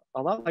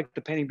a lot like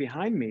the painting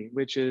behind me,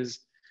 which is,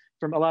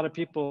 from a lot of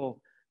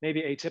people,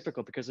 maybe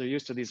atypical because they're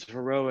used to these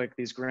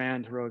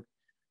grand, heroic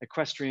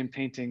equestrian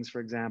paintings, for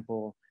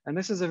example. And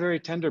this is a very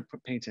tender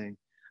painting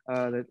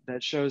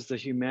that shows the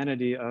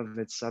humanity of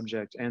its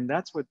subject. And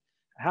that's what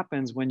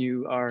happens when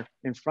you are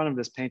in front of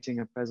this painting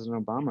of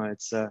President Obama.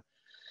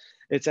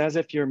 It's as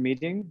if you're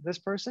meeting this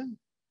person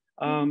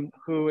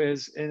who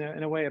is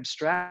in a way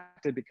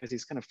abstracted because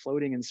he's kind of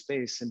floating in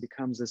space and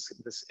becomes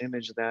this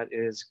image that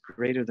is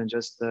greater than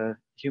just the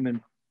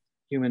human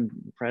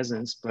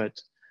presence, but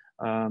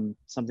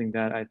something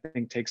that I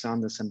think takes on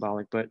the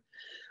symbolic, but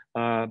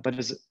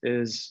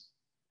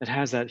it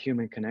has that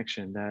human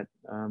connection that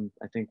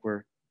I think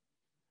we're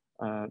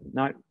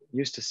not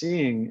used to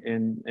seeing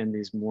in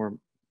these more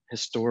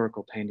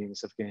historical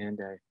paintings of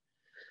Kehinde.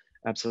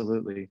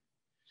 Absolutely.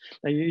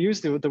 Now, you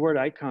used the word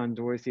icon,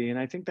 Dorothy, and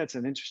I think that's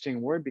an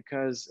interesting word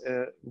because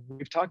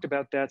we've talked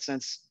about that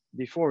since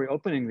before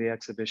opening the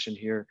exhibition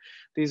here.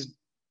 These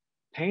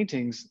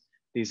paintings,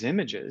 these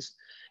images,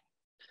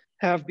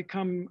 have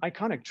become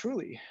iconic,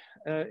 truly,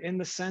 in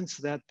the sense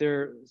that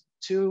they're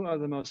two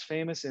of the most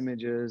famous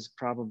images,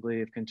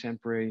 probably, of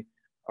contemporary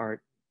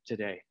art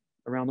today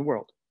around the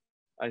world.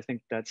 I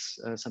think that's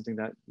something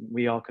that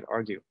we all could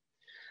argue.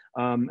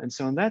 And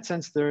so in that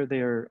sense,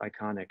 they are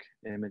iconic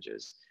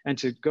images. And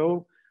to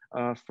go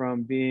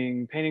from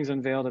being paintings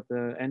unveiled at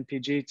the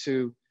NPG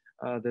to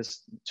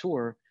this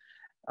tour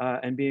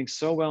and being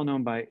so well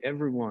known by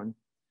everyone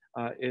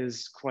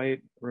is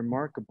quite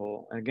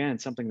remarkable. Again,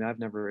 something that I've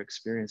never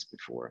experienced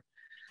before.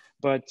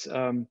 But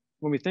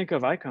when we think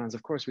of icons,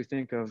 of course, we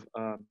think of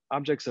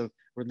objects of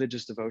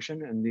religious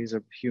devotion, and these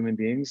are human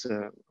beings,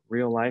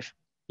 real life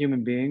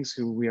human beings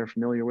who we are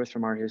familiar with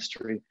from our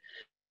history.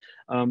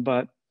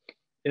 But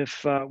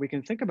if we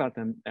can think about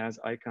them as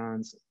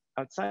icons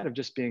outside of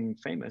just being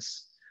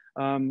famous,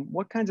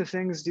 what kinds of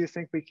things do you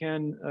think we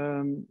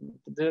can,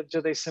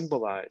 do they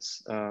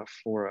symbolize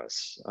for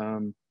us?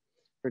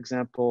 For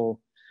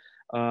example,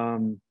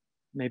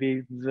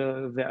 maybe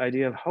the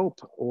idea of hope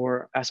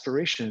or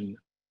aspiration.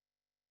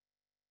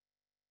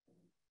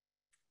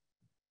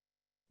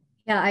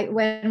 Yeah,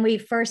 when we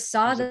first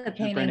saw the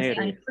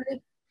paintings,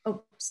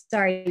 oh,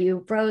 sorry,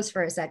 you froze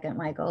for a second,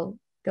 Michael.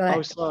 Go ahead.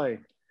 Oh, sorry.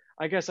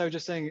 I guess I was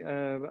just saying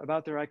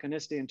about their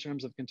iconicity in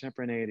terms of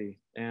contemporaneity.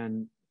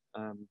 And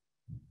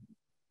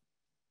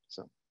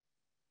so.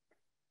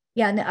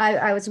 Yeah, and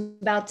I was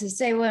about to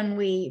say, when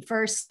we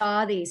first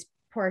saw these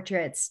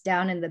portraits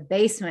down in the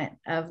basement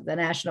of the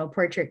National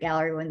Portrait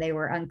Gallery when they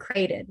were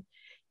uncrated,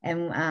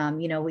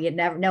 and you know,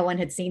 no one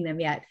had seen them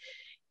yet.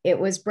 It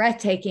was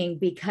breathtaking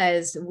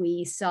because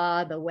we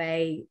saw the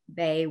way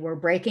they were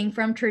breaking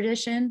from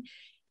tradition,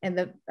 and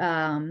the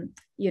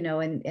you know,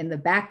 in the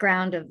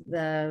background of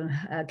the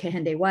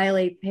Kehinde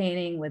Wiley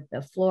painting with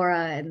the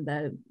flora and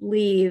the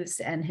leaves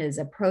and his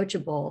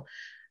approachable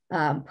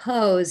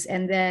pose,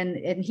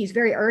 and he's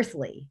very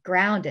earthly,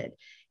 grounded,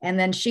 and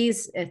then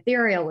she's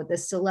ethereal with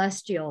this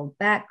celestial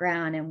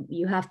background, and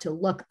you have to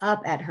look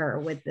up at her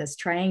with this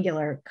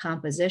triangular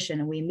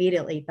composition, and we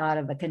immediately thought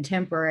of a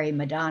contemporary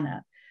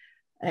Madonna.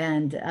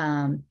 And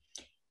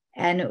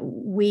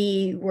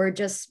we were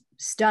just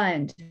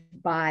stunned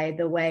by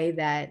the way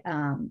that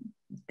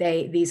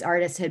these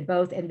artists had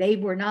both, and they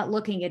were not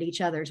looking at each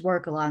other's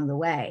work along the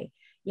way,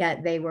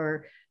 yet they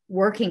were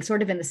working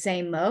sort of in the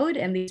same mode.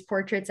 And these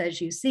portraits, as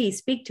you see,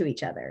 speak to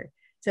each other.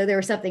 So there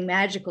was something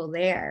magical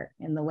there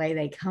in the way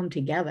they come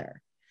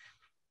together.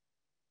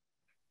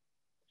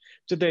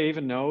 Did they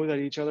even know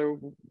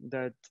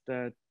that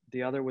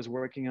the other was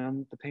working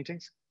on the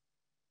paintings?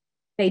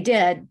 they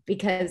did,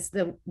 because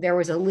there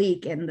was a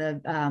leak in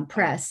the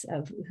press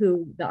of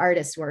who the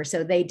artists were.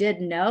 So they did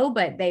know,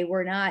 but they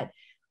were not,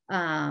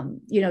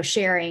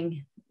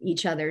 sharing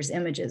each other's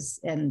images.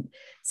 And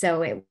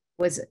so it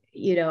was,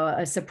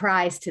 a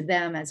surprise to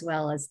them as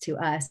well as to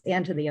us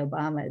and to the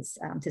Obamas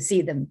to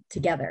see them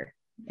together,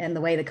 and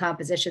the way the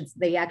compositions,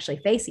 they actually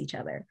face each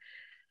other.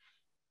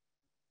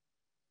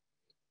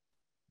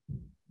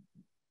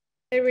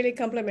 They really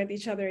complement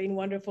each other in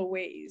wonderful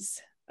ways.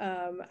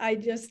 I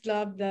just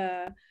love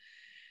the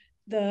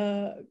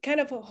kind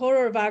of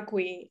horror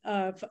vacui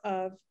of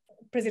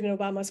President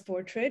Obama's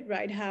portrait,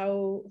 right?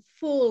 How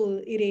full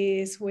it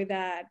is with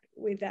that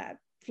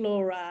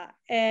flora,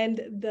 and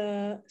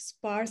the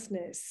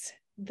sparseness,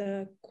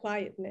 the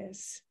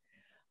quietness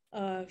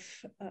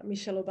of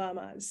Michelle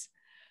Obama's.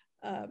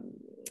 And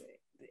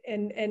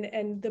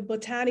the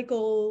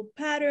botanical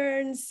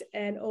patterns,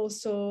 and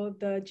also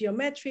the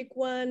geometric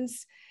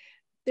ones.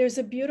 There's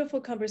a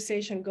beautiful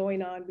conversation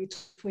going on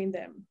between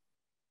them.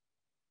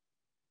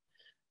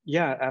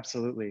 Yeah,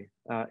 absolutely.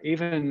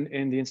 Even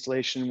in the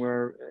installation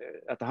where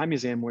at the High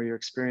Museum, where you're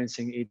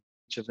experiencing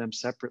each of them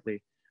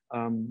separately,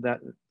 that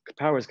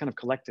power is kind of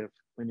collective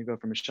when you go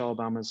from Michelle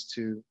Obama's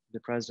to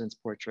the president's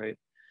portrait.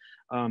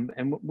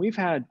 And we've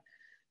had,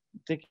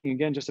 thinking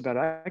again just about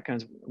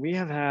icons, we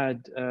have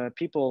had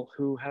people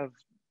who have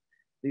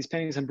these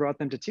paintings and brought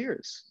them to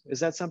tears.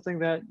 Is that something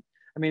that,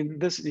 I mean,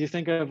 this, you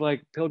think of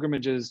like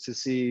pilgrimages to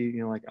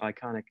see, like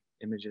iconic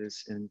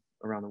images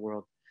around the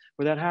world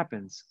where that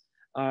happens.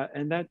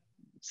 And that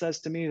says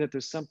to me that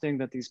there's something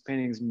that these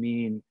paintings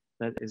mean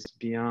that is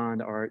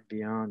beyond art,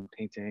 beyond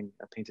painting,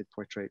 a painted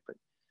portrait, but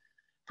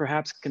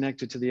perhaps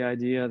connected to the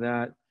idea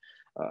that,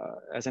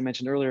 as I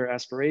mentioned earlier,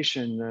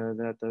 aspiration,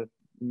 that the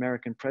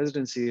American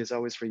presidency is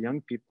always for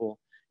young people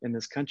in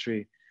this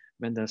country,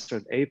 and the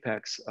sort of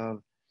apex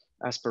of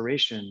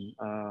aspiration,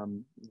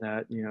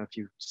 that, if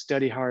you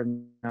study hard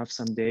enough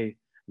someday,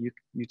 you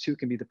too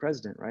can be the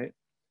president, right?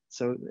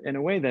 So in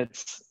a way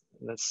that's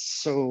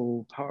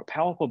so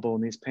palpable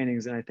in these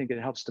paintings, and I think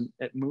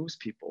it moves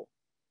people.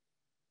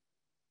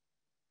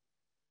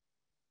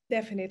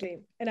 Definitely.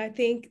 And I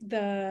think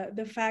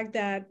the fact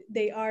that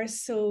they are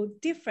so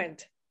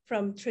different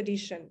from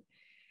tradition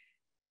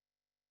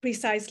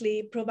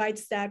precisely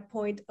provides that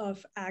point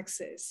of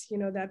access,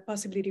 that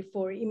possibility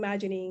for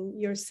imagining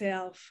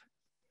yourself,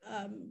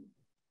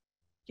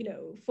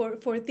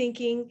 for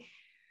thinking,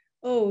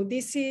 oh,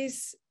 this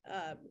is,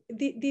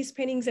 these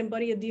paintings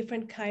embody a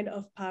different kind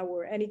of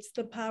power, and it's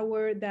the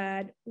power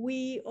that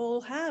we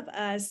all have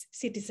as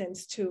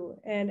citizens too,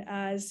 and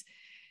as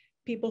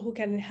people who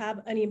can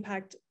have an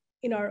impact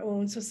in our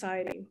own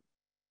society.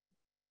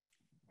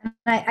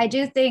 I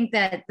do think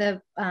that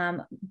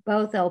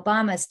both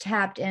Obamas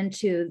tapped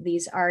into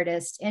these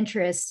artists'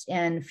 interest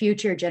in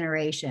future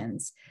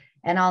generations.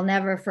 And I'll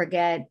never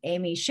forget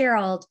Amy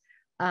Sherald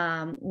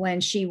when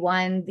she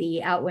won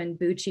the Outwin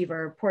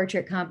Buchever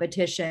portrait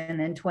competition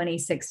in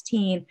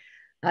 2016.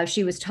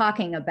 She was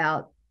talking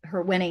about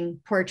her winning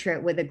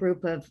portrait with a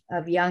group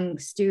of young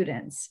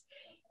students.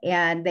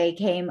 And they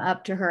came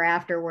up to her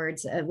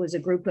afterwards. It was a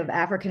group of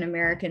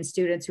African-American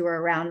students who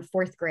were around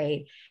 4th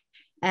grade,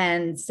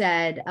 and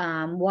said,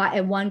 why?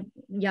 And one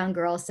young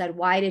girl said,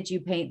 "Why did you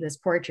paint this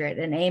portrait?"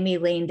 And Amy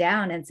leaned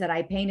down and said,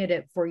 "I painted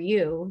it for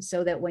you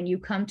so that when you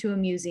come to a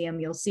museum,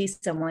 you'll see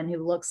someone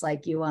who looks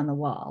like you on the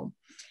wall."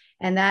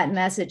 And that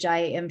message, I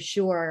am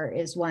sure,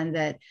 is one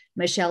that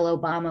Michelle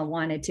Obama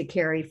wanted to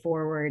carry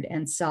forward,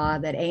 and saw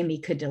that Amy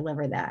could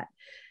deliver that.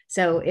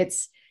 So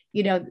it's,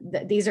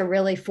 these are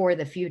really for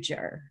the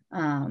future.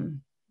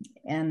 And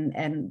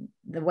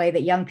the way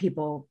that young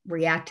people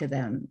react to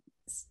them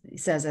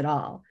says it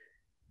all.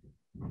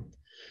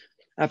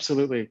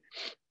 Absolutely.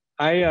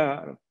 I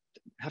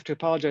have to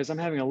apologize. I'm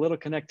having a little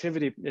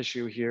connectivity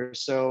issue here.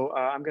 So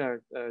I'm going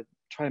to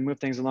try to move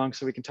things along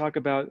so we can talk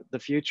about the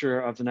future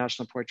of the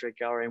National Portrait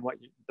Gallery and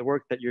the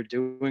work that you're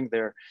doing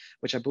there,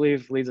 which I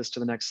believe leads us to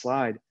the next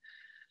slide.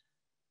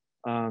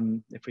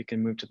 If we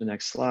can move to the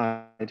next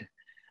slide.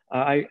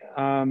 I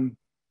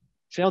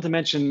failed to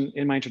mention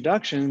in my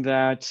introduction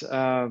that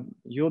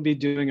you'll be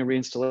doing a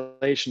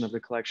reinstallation of the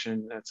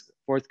collection. That's a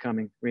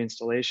forthcoming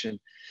reinstallation.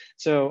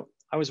 So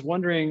I was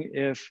wondering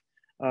if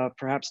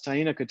perhaps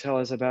Taína could tell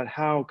us about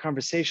how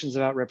conversations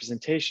about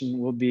representation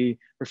will be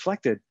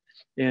reflected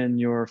in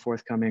your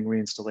forthcoming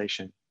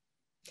reinstallation.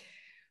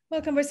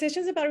 Well,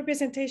 conversations about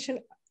representation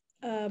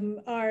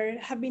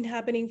have been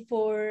happening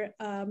for,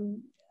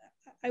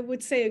 I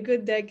would say, a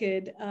good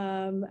decade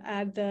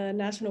at the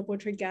National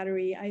Portrait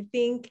Gallery. I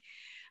think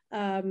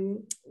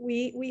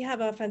we have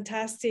a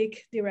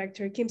fantastic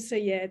director, Kim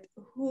Sayed,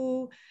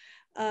 who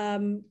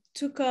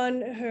took on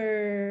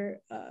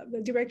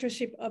the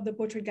directorship of the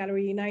Portrait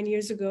Gallery 9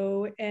 years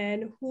ago,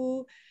 and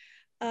who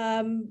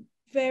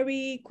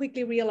very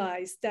quickly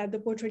realized that the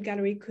Portrait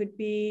Gallery could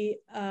be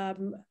a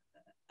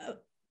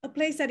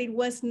place that it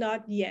was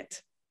not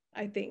yet,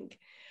 I think.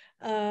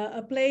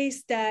 A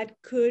place that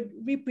could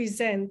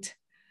represent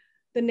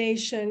the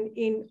nation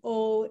in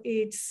all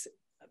its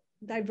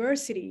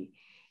diversity,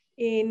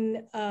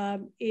 in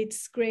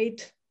its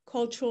great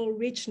cultural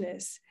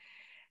richness.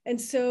 And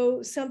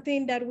so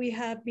something that we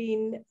have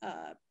been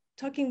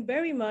talking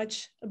very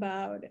much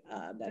about,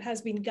 that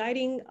has been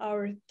guiding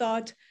our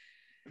thought,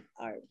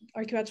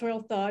 our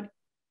curatorial thought,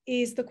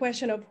 is the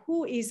question of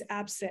who is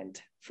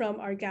absent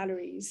from our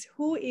galleries,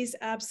 who is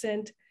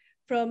absent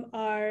from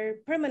our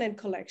permanent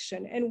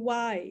collection, and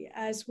why.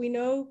 As we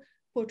know,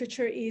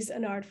 portraiture is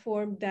an art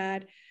form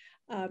that,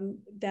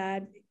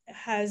 that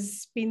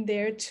has been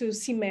there to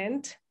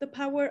cement the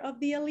power of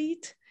the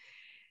elite.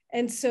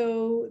 And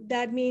so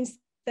that means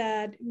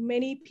that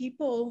many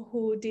people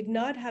who did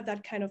not have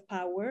that kind of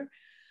power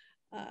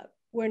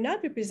were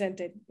not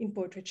represented in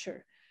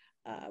portraiture.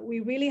 We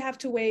really have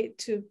to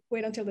wait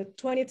until the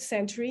 20th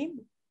century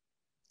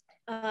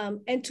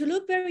and to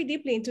look very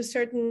deeply into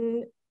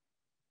certain,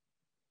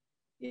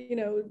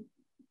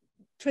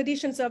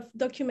 traditions of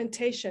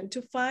documentation,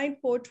 to find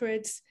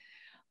portraits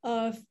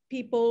of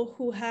people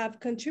who have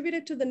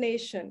contributed to the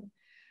nation,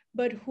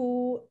 but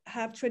who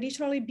have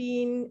traditionally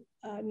been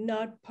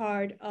not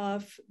part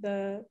of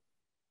the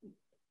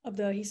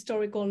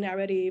historical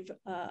narrative,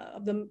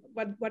 of the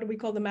what we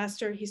call the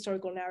master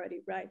historical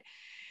narrative, right?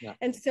 Yeah.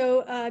 And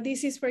so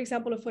this is, for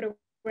example, a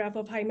photograph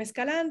of Jaime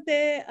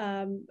Escalante.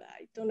 I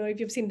don't know if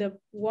you've seen the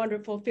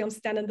wonderful film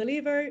Stand and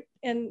Deliver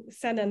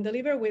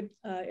with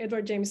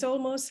Edward James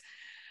Olmos,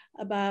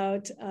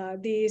 about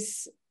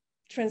this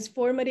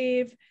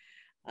transformative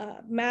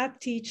math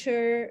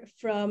teacher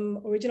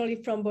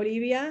originally from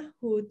Bolivia,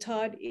 who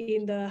taught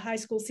in the high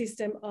school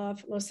system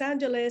of Los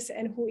Angeles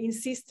and who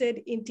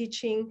insisted in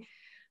teaching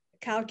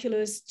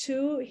calculus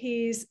to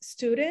his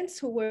students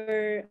who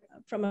were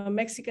from a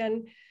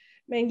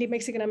mainly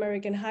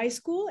Mexican-American high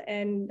school,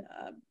 and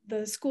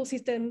the school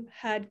system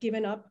had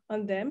given up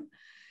on them.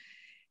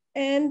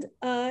 And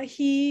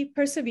he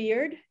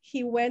persevered.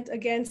 He went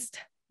against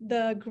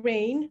the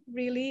grain,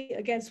 really,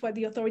 against what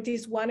the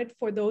authorities wanted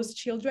for those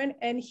children.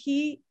 And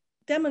he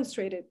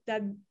demonstrated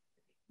that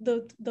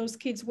those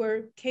kids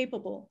were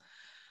capable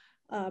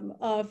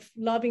of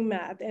loving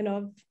math and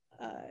of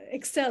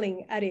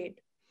excelling at it.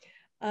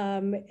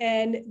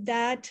 And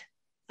that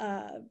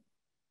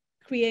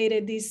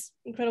created this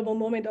incredible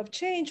moment of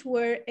change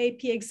where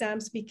AP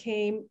exams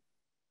became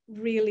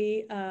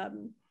really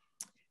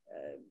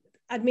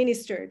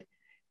administered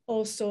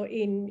also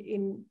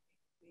in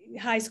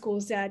high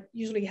schools that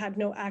usually had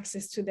no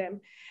access to them.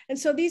 And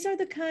so these are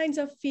the kinds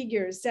of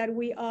figures that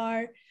we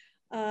are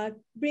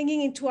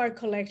bringing into our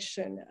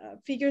collection,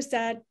 figures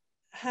that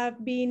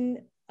have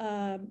been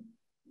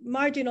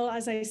marginal,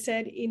 as I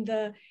said, in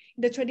the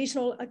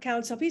traditional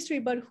accounts of history,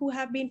 but who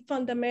have been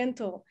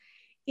fundamental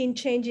in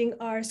changing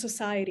our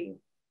society.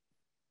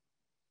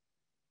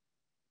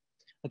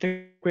 I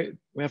think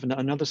we have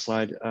another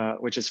slide,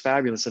 which is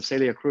fabulous, of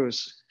Celia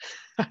Cruz.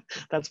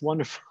 That's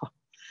wonderful,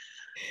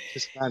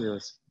 just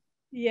fabulous.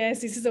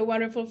 Yes, this is a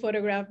wonderful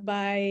photograph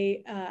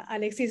by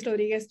Alexis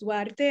Rodriguez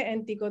Duarte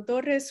and Tico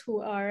Torres,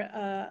 who are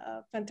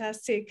a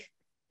fantastic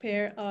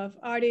pair of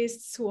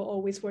artists who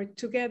always work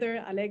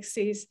together.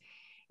 Alexis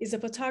is a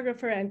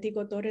photographer and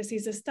Tico Torres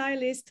is a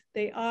stylist.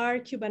 They are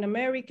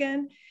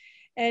Cuban-American,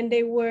 and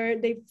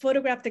they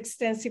photographed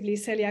extensively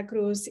Celia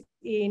Cruz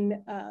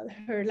in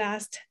her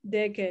last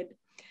decade.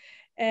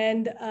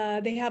 And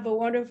they have a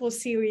wonderful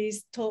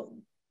series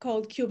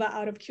called Cuba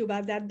Out of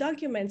Cuba that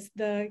documents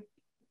the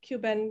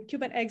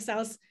Cuban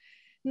exiles,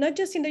 not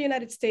just in the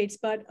United States,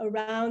 but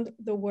around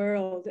the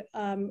world.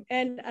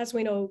 And as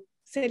we know,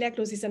 Celia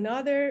Cruz is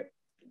another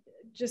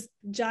just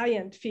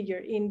giant figure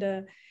in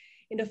the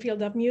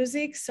field of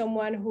music,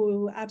 someone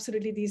who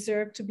absolutely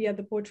deserved to be at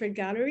the Portrait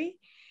Gallery.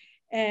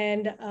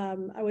 And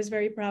I was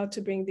very proud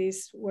to bring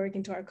this work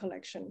into our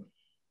collection.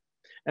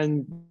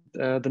 And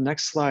the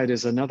next slide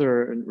is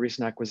another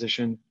recent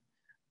acquisition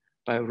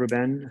by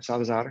Ruben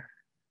Salazar.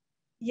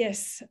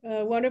 Yes,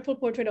 a wonderful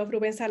portrait of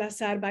Ruben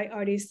Salazar by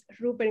artist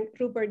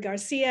Rupert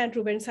Garcia. And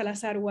Ruben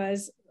Salazar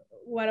was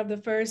one of the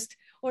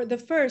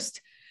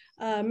first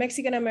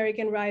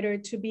Mexican-American writer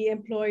to be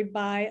employed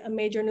by a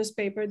major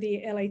newspaper,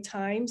 the LA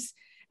Times,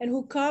 and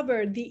who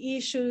covered the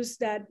issues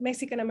that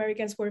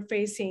Mexican-Americans were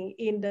facing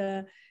in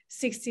the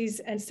 60s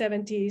and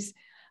 70s.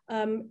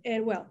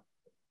 And well,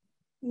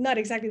 not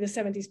exactly the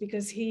 70s,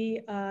 because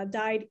he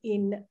died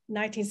in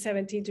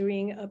 1970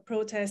 during a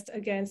protest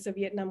against the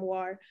Vietnam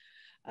War.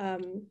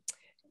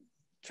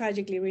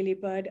 Tragically, really,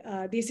 but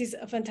this is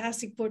a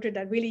fantastic portrait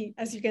that really,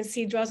 as you can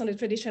see, draws on the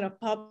tradition of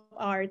pop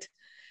art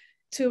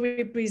to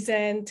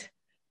represent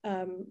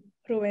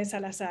Ruben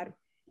Salazar.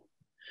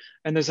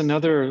 And there's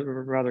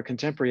another rather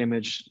contemporary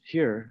image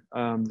here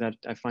that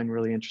I find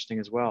really interesting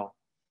as well.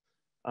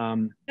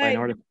 By an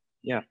artist.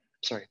 Yeah,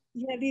 sorry.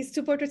 Yeah, these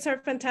two portraits are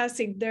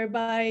fantastic. They're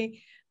by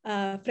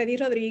Freddy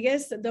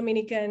Rodriguez, a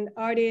Dominican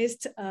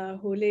artist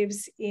who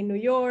lives in New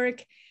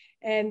York.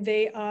 And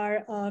they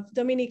are of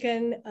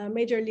Dominican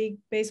Major League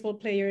Baseball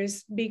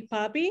players, Big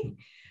Papi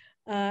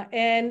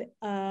and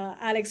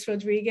Alex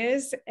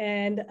Rodriguez.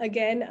 And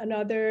again,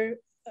 another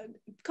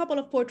couple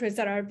of portraits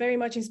that are very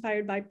much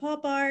inspired by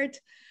pop art,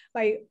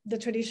 by the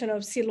tradition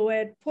of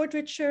silhouette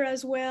portraiture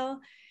as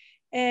well.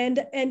 And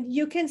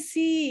you can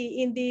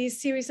see in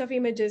these series of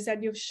images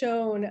that you've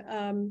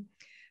shown,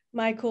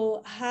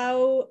 Michael,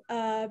 how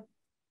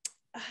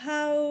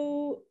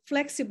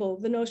flexible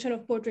the notion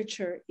of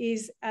portraiture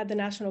is at the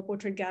National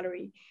Portrait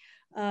Gallery.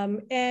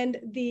 And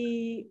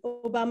the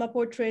Obama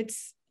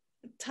portraits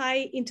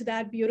tie into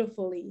that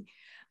beautifully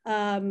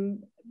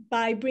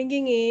by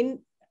bringing in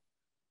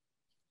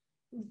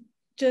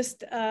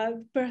just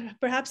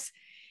perhaps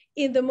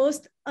in the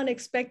most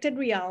unexpected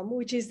realm,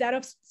 which is that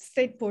of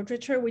state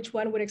portraiture, which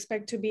one would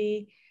expect to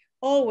be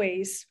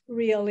always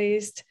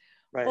realist,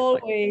 right,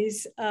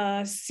 always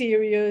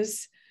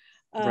serious,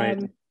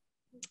 right,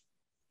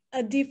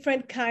 a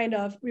different kind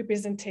of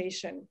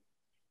representation.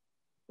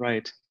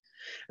 Right.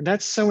 And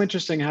that's so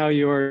interesting how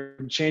you're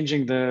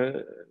changing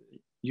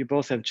you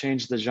both have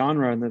changed the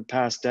genre in the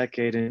past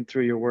decade and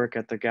through your work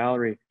at the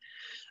gallery.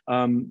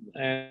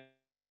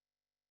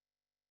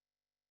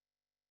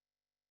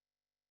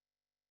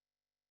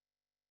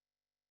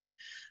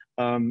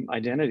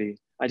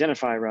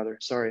 Identify rather,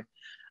 sorry,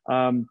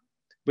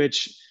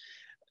 which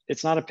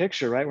it's not a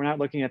picture, right? We're not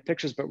looking at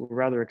pictures, but we're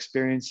rather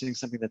experiencing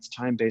something that's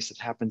time-based, that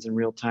happens in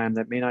real time,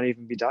 that may not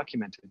even be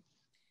documented.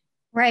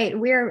 Right,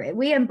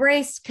 we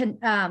embrace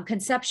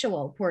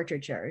conceptual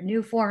portraiture,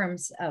 new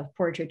forms of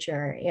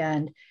portraiture.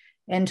 And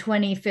in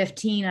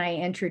 2015, I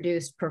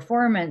introduced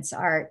performance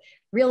art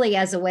really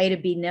as a way to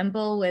be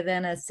nimble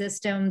within a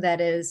system that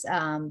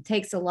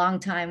takes a long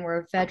time.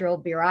 We're a federal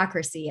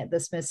bureaucracy at the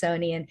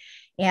Smithsonian,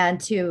 and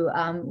to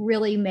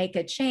really make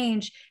a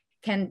change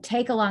can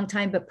take a long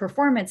time, but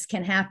performance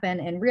can happen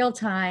in real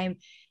time.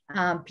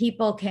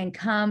 People can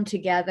come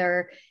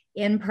together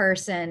in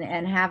person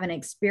and have an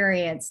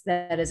experience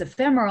that is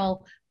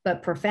ephemeral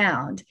but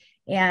profound.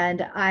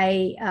 And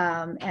I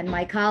and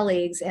my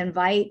colleagues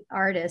invite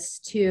artists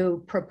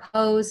to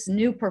propose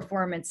new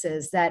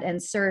performances that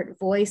insert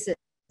voices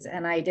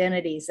and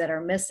identities that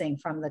are missing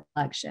from the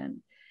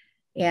collection.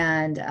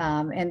 And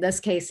in this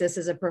case, this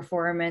is a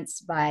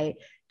performance by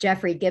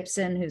Jeffrey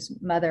Gibson, whose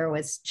mother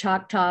was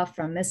Choctaw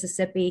from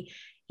Mississippi.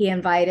 He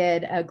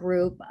invited a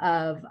group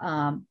of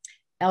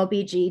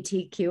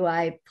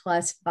LGBTQI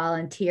plus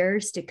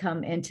volunteers to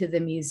come into the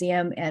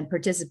museum and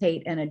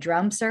participate in a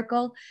drum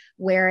circle,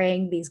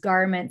 wearing these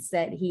garments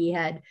that he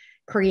had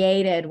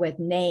created with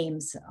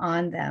names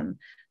on them.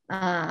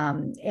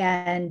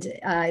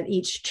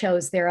 Each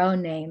chose their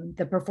own name.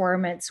 The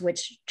performance,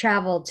 which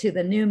traveled to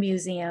the new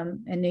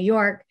museum in New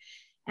York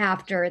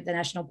after the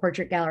National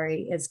Portrait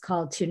Gallery, is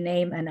called To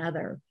Name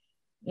Another.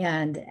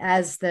 And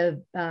as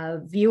the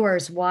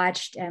viewers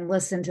watched and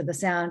listened to the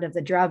sound of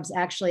the drums,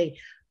 actually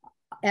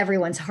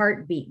everyone's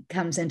heartbeat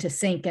comes into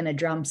sync in a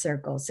drum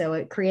circle. So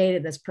it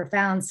created this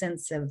profound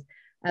sense of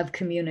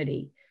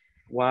community.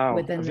 Wow,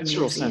 a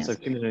visceral sense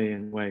of community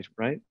in a way,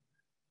 right?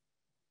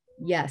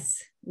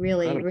 Yes,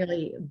 really,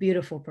 really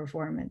beautiful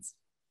performance.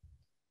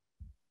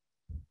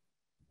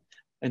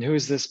 And who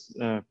is this?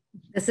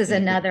 This is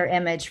another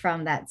image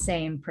from that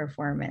same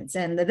performance.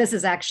 And this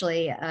is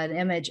actually an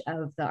image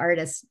of the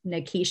artist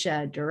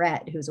Nikisha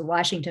Durrett, who's a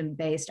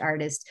Washington-based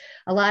artist.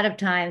 A lot of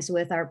times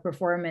with our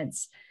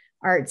performance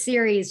art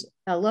series,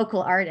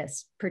 local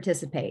artists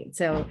participate.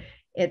 So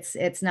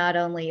it's not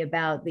only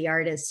about the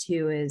artist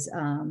who is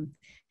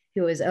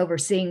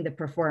overseeing the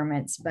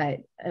performance, but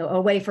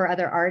a way for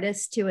other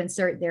artists to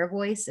insert their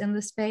voice in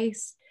the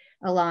space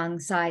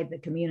alongside the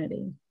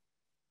community.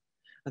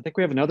 I think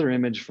we have another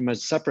image from a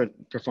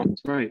separate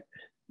performance, right?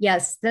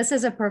 Yes, this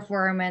is a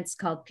performance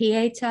called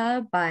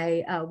Pieta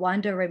by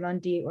Wanda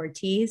Raimondi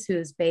Ortiz,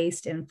 who's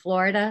based in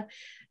Florida.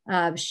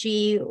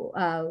 She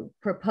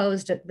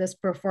proposed this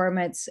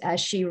performance as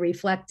she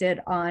reflected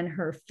on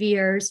her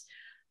fears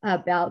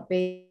about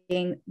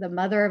being the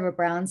mother of a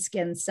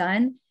brown-skinned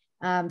son.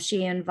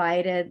 She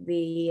invited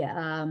the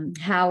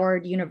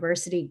Howard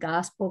University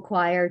Gospel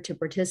Choir to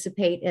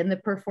participate in the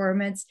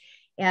performance.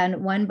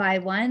 And one by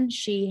one,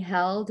 she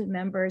held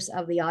members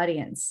of the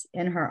audience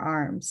in her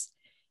arms.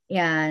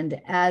 And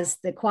as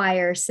the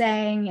choir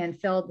sang and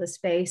filled the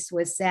space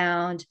with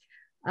sound,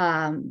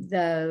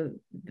 the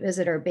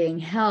visitor being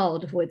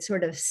held would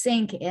sort of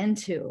sink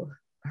into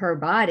her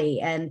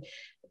body. And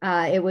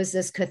it was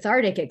this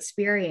cathartic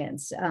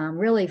experience,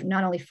 really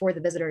not only for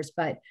the visitors,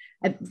 but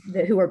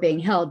who were being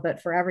held,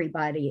 but for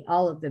everybody,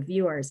 all of the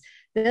viewers.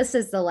 This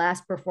is the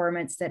last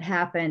performance that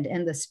happened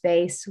in the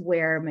space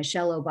where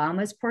Michelle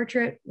Obama's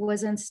portrait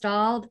was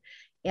installed.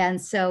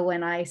 And so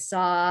when I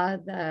saw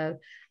the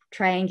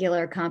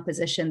triangular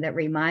composition that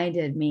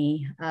reminded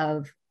me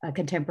of a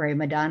contemporary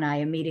Madonna, I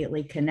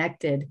immediately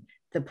connected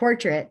the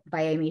portrait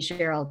by Amy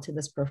Sherald to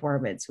this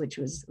performance, which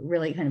was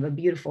really kind of a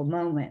beautiful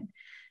moment.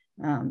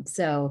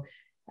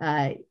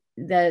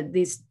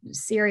 These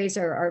series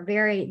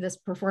this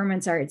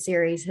performance art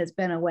series has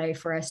been a way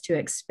for us to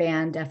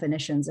expand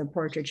definitions of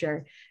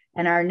portraiture.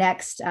 And our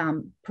next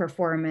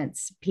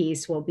performance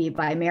piece will be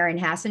by Marin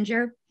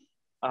Hassinger.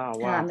 Oh,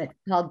 wow. It's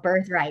called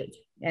Birthright.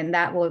 And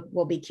that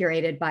will be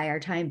curated by our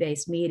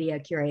time-based media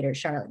curator,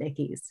 Charlotte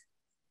Ickes.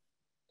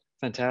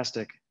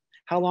 Fantastic.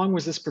 How long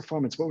was this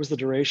performance? What was the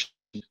duration?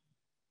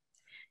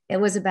 It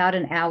was about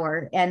an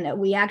hour. And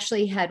we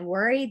actually had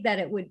worried that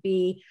it would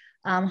be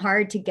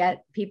hard to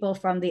get people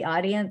from the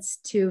audience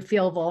to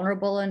feel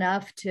vulnerable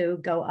enough to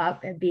go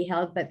up and be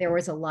held, but there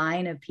was a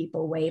line of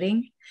people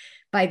waiting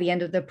by the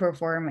end of the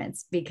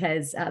performance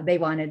because they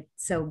wanted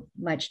so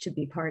much to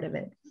be part of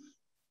it.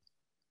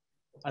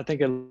 I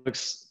think it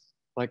looks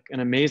like an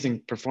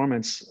amazing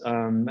performance.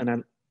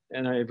 And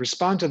I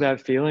respond to that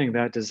feeling,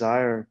 that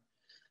desire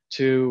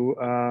to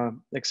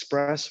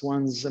express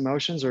one's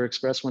emotions or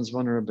express one's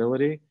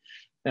vulnerability.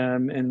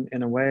 In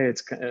a way,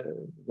 it's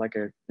like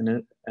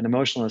an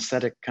emotional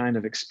aesthetic kind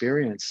of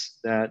experience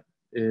that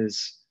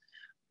is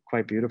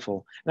quite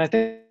beautiful. And I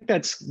think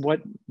that's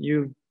what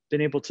you've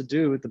been able to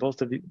do with the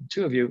both of you,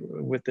 two of you,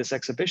 with this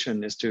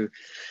exhibition, is to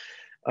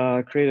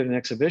create an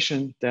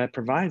exhibition that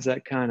provides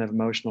that kind of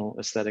emotional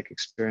aesthetic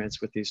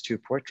experience with these two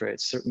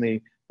portraits.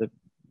 Certainly,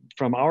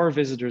 from our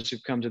visitors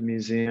who've come to the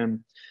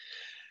museum,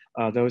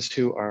 those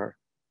who are,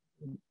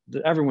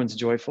 everyone's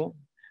joyful.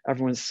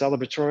 Everyone's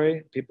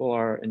celebratory. People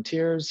are in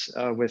tears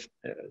with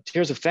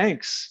tears of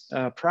thanks,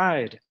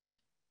 pride.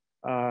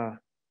 The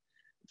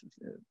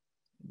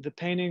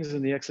paintings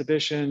in the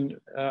exhibition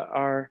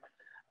are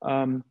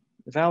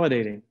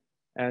validating,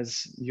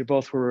 as you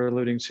both were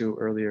alluding to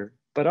earlier,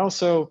 but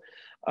also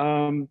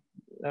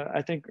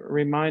I think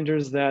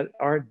reminders that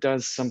art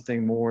does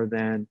something more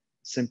than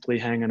simply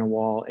hang on a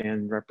wall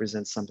and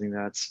represent something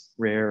that's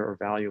rare or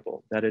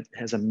valuable, that it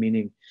has a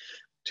meaning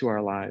to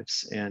our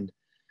lives. And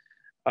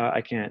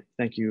I can't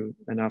thank you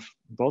enough,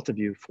 both of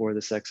you, for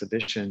this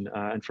exhibition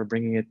and for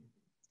bringing it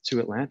to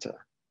Atlanta.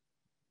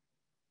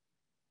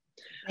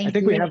 I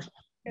think we have,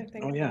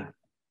 oh yeah,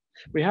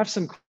 we have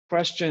some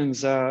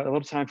questions, a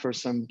little time for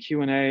some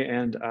Q&A,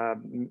 and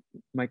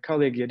my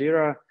colleague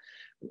Yadira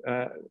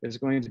is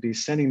going to be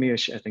sending me, I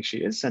think she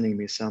is sending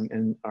me some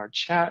in our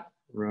chat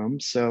room.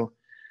 So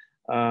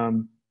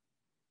now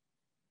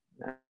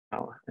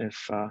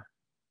if,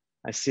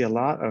 I see a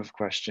lot of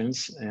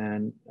questions,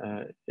 and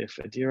if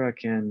Adira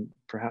can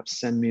perhaps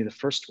send me the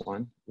first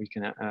one, we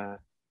can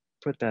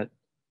put that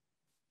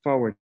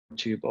forward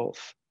to you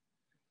both.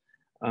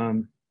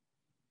 And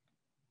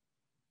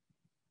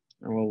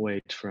we'll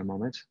wait for a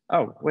moment.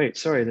 Oh, wait,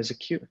 sorry, there's a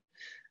Q.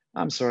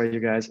 I'm sorry,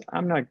 you guys.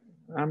 I'm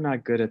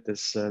not good at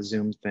this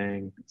Zoom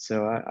thing,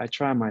 so I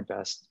try my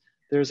best.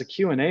 There's a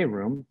Q&A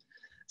room.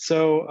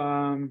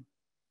 So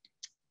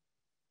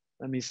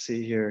let me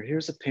see here.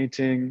 Here's a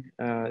painting.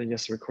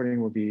 Yes, the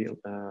recording will be,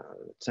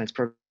 tonight's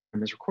program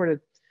is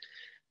recorded.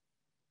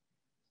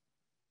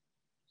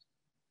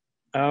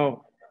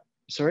 Oh,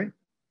 sorry.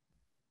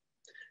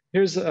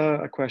 Here's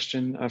a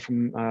question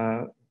from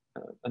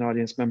an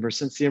audience member.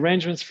 Since the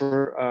arrangements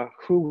for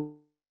who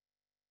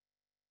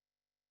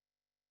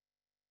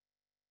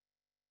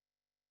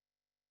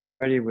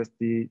ready with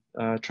the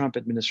Trump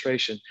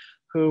administration,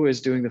 who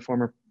is doing the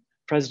former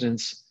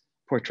president's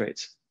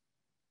portraits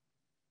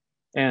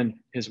and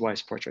his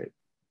wife's portrait?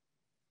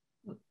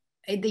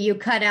 You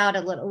cut out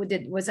a little.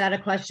 Was that a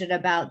question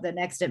about the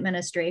next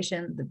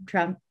administration, the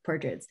Trump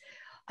portraits?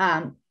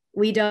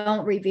 We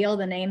don't reveal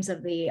the names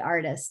of the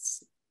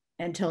artists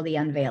until the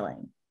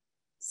unveiling.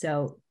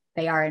 So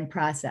they are in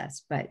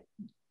process, but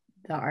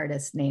the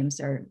artists'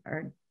 names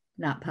are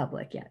not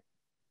public yet.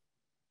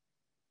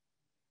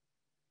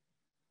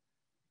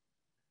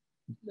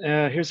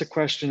 Here's a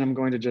question I'm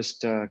going to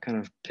just kind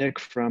of pick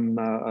from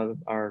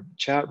our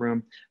chat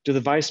room. Do the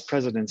vice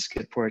presidents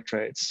get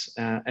portraits?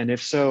 And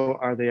if so,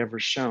 are they ever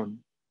shown?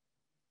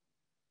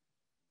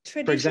 For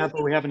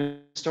example, we have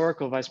an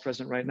historical vice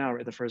president right now,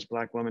 right? The first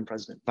Black woman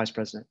vice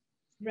president.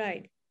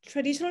 Right.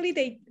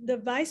 Traditionally, the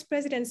vice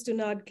presidents do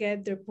not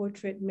get their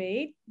portrait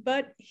made,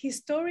 but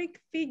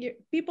historic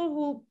people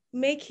who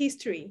make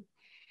history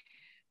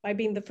by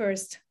being the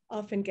first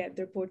often get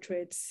their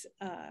portraits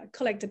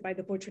collected by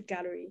the portrait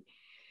gallery.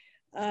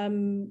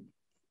 And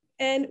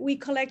we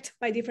collect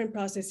by different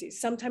processes.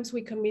 Sometimes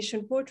we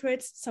commission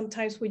portraits,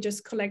 sometimes we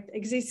just collect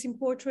existing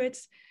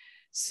portraits.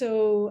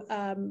 So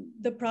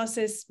the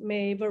process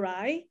may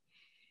vary,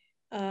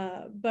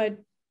 but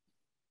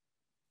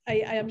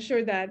I am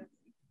sure that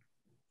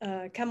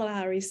Kamala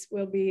Harris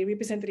will be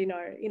represented in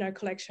our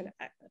collection.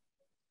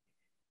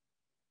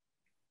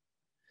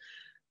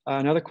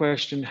 Another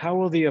question, how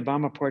will the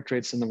Obama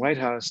portraits in the White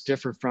House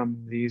differ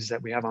from these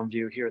that we have on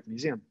view here at the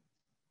museum?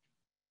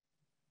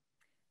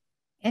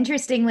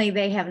 Interestingly,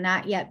 they have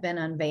not yet been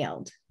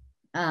unveiled.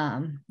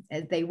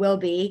 They will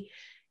be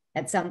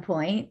at some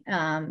point,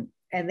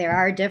 and there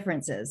are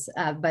differences,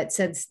 but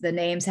since the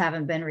names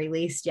haven't been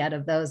released yet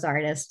of those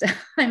artists,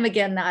 I'm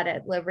again not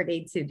at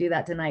liberty to do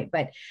that tonight,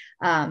 but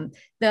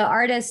the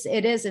artists,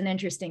 it is an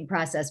interesting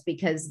process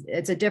because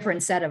it's a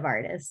different set of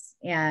artists,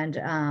 and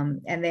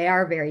they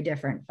are very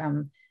different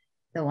from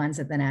the ones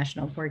at the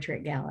National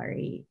Portrait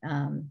Gallery.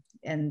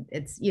 And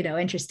it's, you know,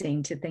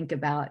 interesting to think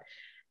about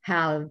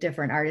how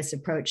different artists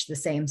approach the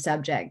same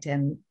subject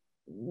and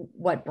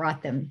what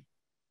brought them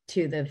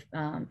to the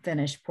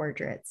finished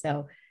portrait.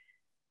 So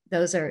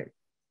those are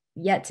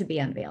yet to be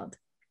unveiled.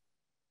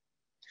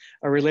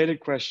 A related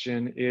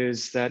question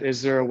is that,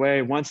 is there a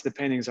way, once the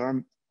paintings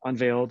are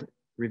unveiled,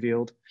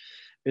 revealed,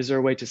 is there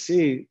a way to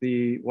see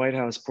the White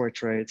House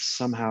portraits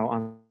somehow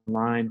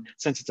online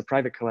since it's a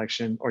private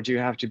collection, or do you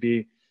have to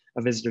be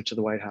a visitor to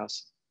the White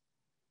House?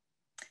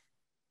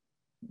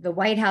 The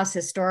White House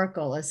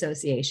Historical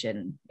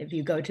Association, if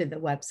you go to the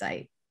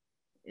website,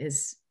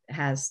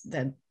 has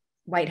the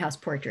White House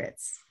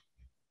portraits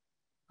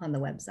on the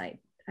website.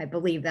 I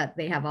believe that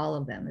they have all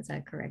of them. Is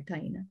that correct,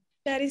 Taína?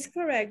 That is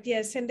correct,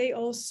 yes. And they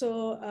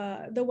also,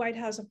 the White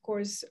House, of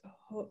course,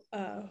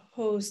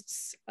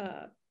 hosts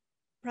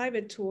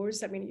private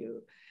tours. I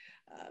mean,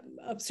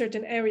 of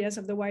certain areas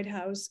of the White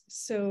House.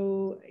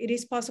 So it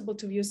is possible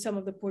to view some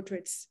of the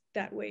portraits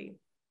that way.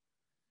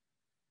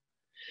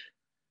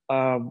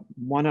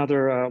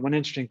 One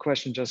interesting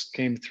question just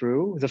came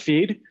through the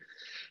feed.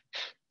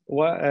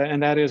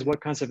 And that is,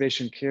 what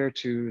conservation care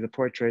to the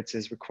portraits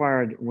is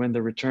required when they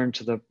return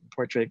to the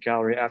portrait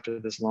gallery after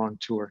this long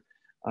tour,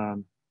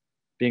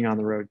 being on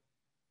the road?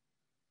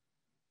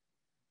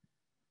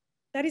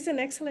 That is an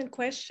excellent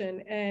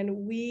question. And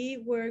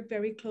we work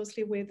very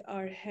closely with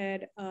our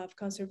head of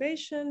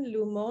conservation,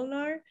 Lou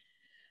Molnar,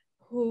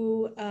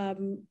 who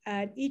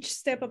at each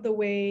step of the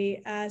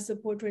way, as the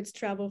portraits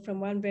travel from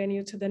one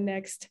venue to the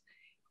next,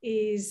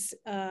 is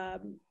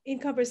in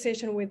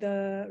conversation with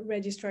the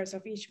registrars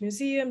of each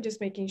museum,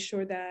 just making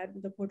sure that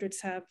the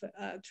portraits have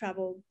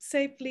traveled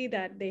safely,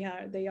 that they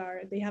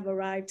have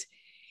arrived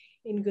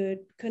in good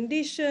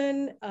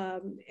condition,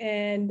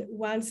 and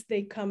once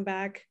they come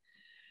back,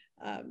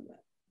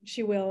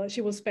 she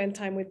will spend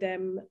time with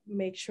them,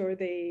 make sure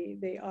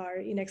they are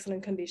in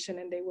excellent condition,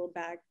 and they will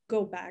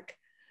go back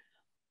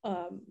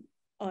on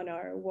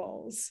our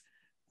walls.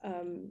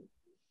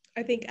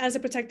 I think as a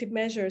protective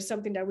measure,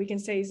 something that we can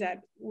say is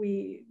that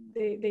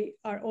they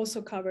are also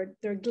covered.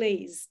 They're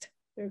glazed.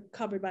 They're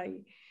covered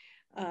by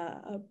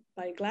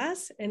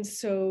glass, and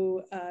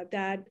so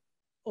that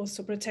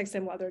also protects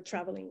them while they're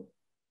traveling.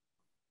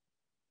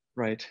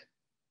 Right.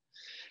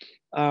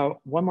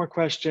 One more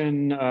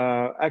question,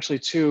 actually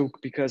two,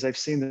 because I've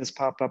seen this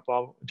pop up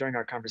during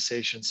our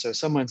conversation. So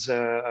someone's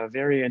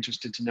very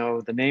interested to know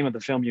the name of the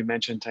film you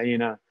mentioned,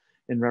 Taína,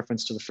 in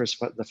reference to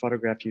the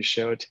photograph you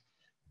showed.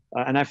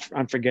 And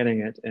I'm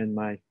forgetting it in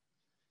my...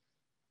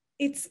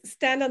 It's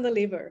Stand on the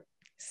Liver.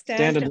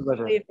 Stand on the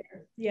Liver.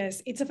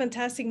 Yes, it's a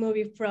fantastic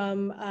movie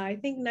from, I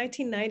think,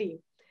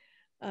 1990.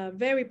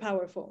 Very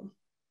powerful,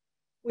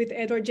 with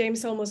Edward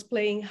James Olmos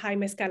playing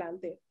Jaime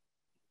Escalante.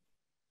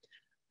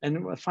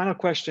 And a final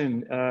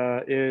question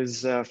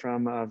is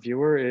from a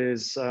viewer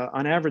is,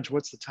 on average,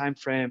 what's the time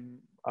frame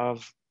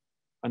of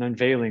an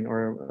unveiling,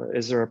 or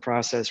is there a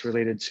process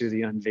related to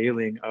the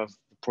unveiling of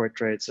the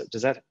portraits?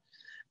 Is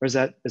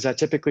that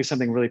typically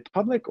something really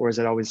public, or is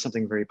it always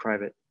something very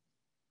private?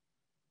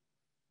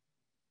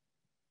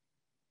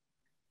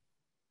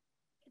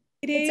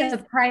 It's a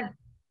private.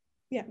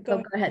 Yeah,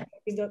 go ahead.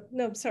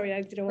 No, sorry,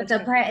 I didn't want to.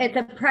 It's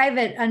a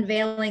private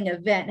unveiling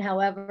event.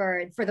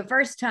 However, for the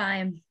first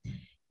time,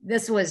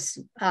 this was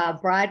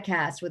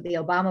broadcast with the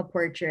Obama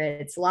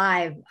portraits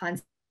live on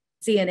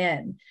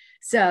CNN.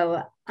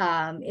 So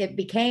it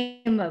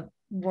became a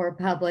more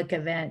public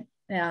event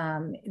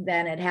than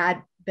it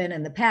had been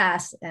in the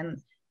past.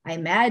 And I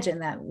imagine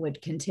that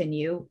would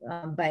continue,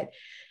 but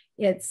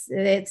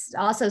it's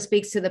also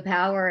speaks to the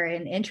power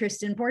and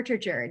interest in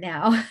portraiture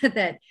now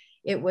that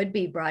it would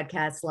be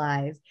broadcast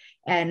live.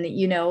 And,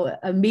 you know,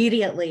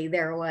 immediately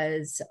there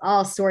was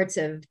all sorts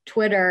of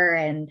Twitter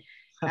and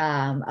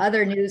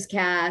other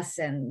newscasts,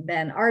 and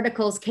then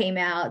articles came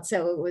out.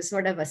 So it was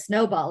sort of a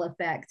snowball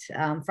effect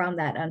from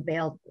that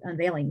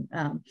unveiling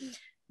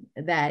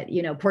that,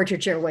 you know,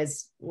 portraiture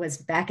was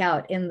back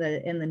out in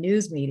the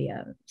news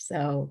media.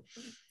 So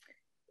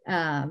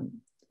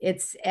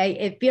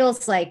it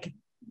feels like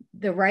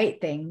the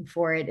right thing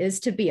for it is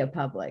to be a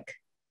public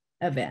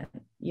event,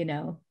 you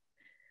know.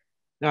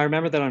 Now, I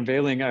remember that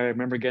unveiling. I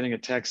remember getting a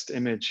text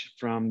image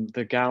from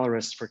the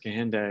gallerist for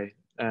Kehinde.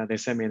 They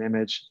sent me an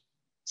image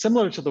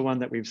similar to the one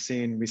that we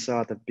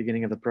saw at the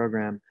beginning of the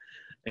program.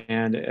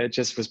 And it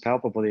just was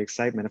palpable, the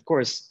excitement. Of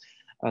course,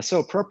 so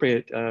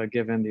appropriate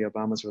given the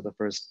Obamas were the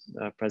first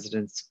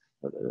presidents,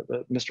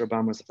 Mr.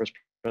 Obama was the first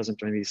president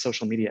during the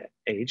social media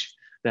age,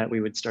 that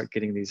we would start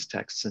getting these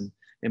texts and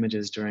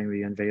images during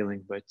the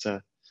unveiling,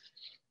 but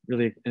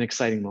really an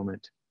exciting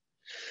moment.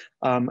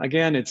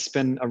 Again, it's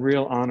been a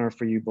real honor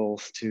for you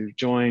both to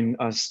join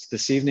us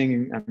this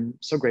evening. I'm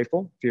so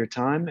grateful for your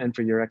time and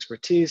for your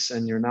expertise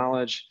and your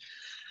knowledge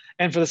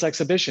and for this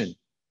exhibition.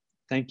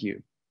 Thank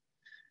you.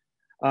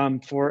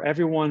 For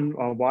everyone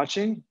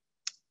watching,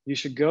 you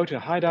should go to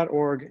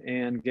hi.org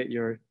and get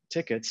your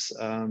tickets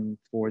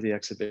for the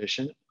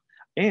exhibition.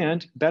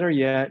 And better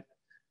yet,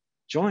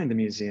 join the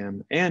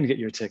museum and get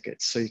your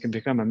tickets so you can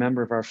become a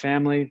member of our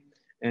family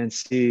and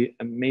see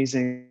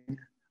amazing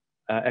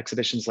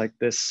exhibitions like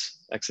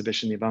this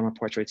exhibition, the Obama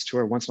Portraits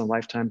Tour, once in a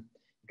lifetime.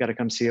 You've got to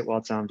come see it while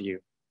it's on view.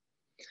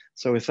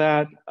 So with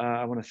that,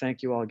 I want to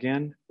thank you all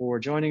again for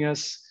joining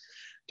us.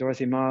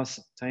 Dorothy Moss,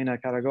 Taína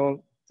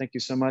Caragol, thank you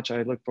so much.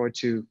 I look forward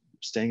to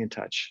staying in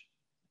touch.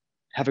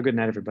 Have a good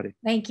night, everybody.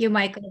 Thank you,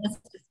 Michael. This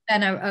has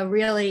been a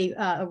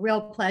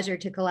real pleasure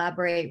to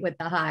collaborate with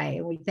the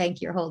High. We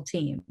thank your whole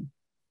team.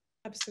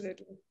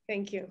 Absolutely.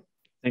 Thank you.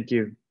 Thank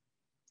you.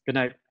 Good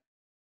night.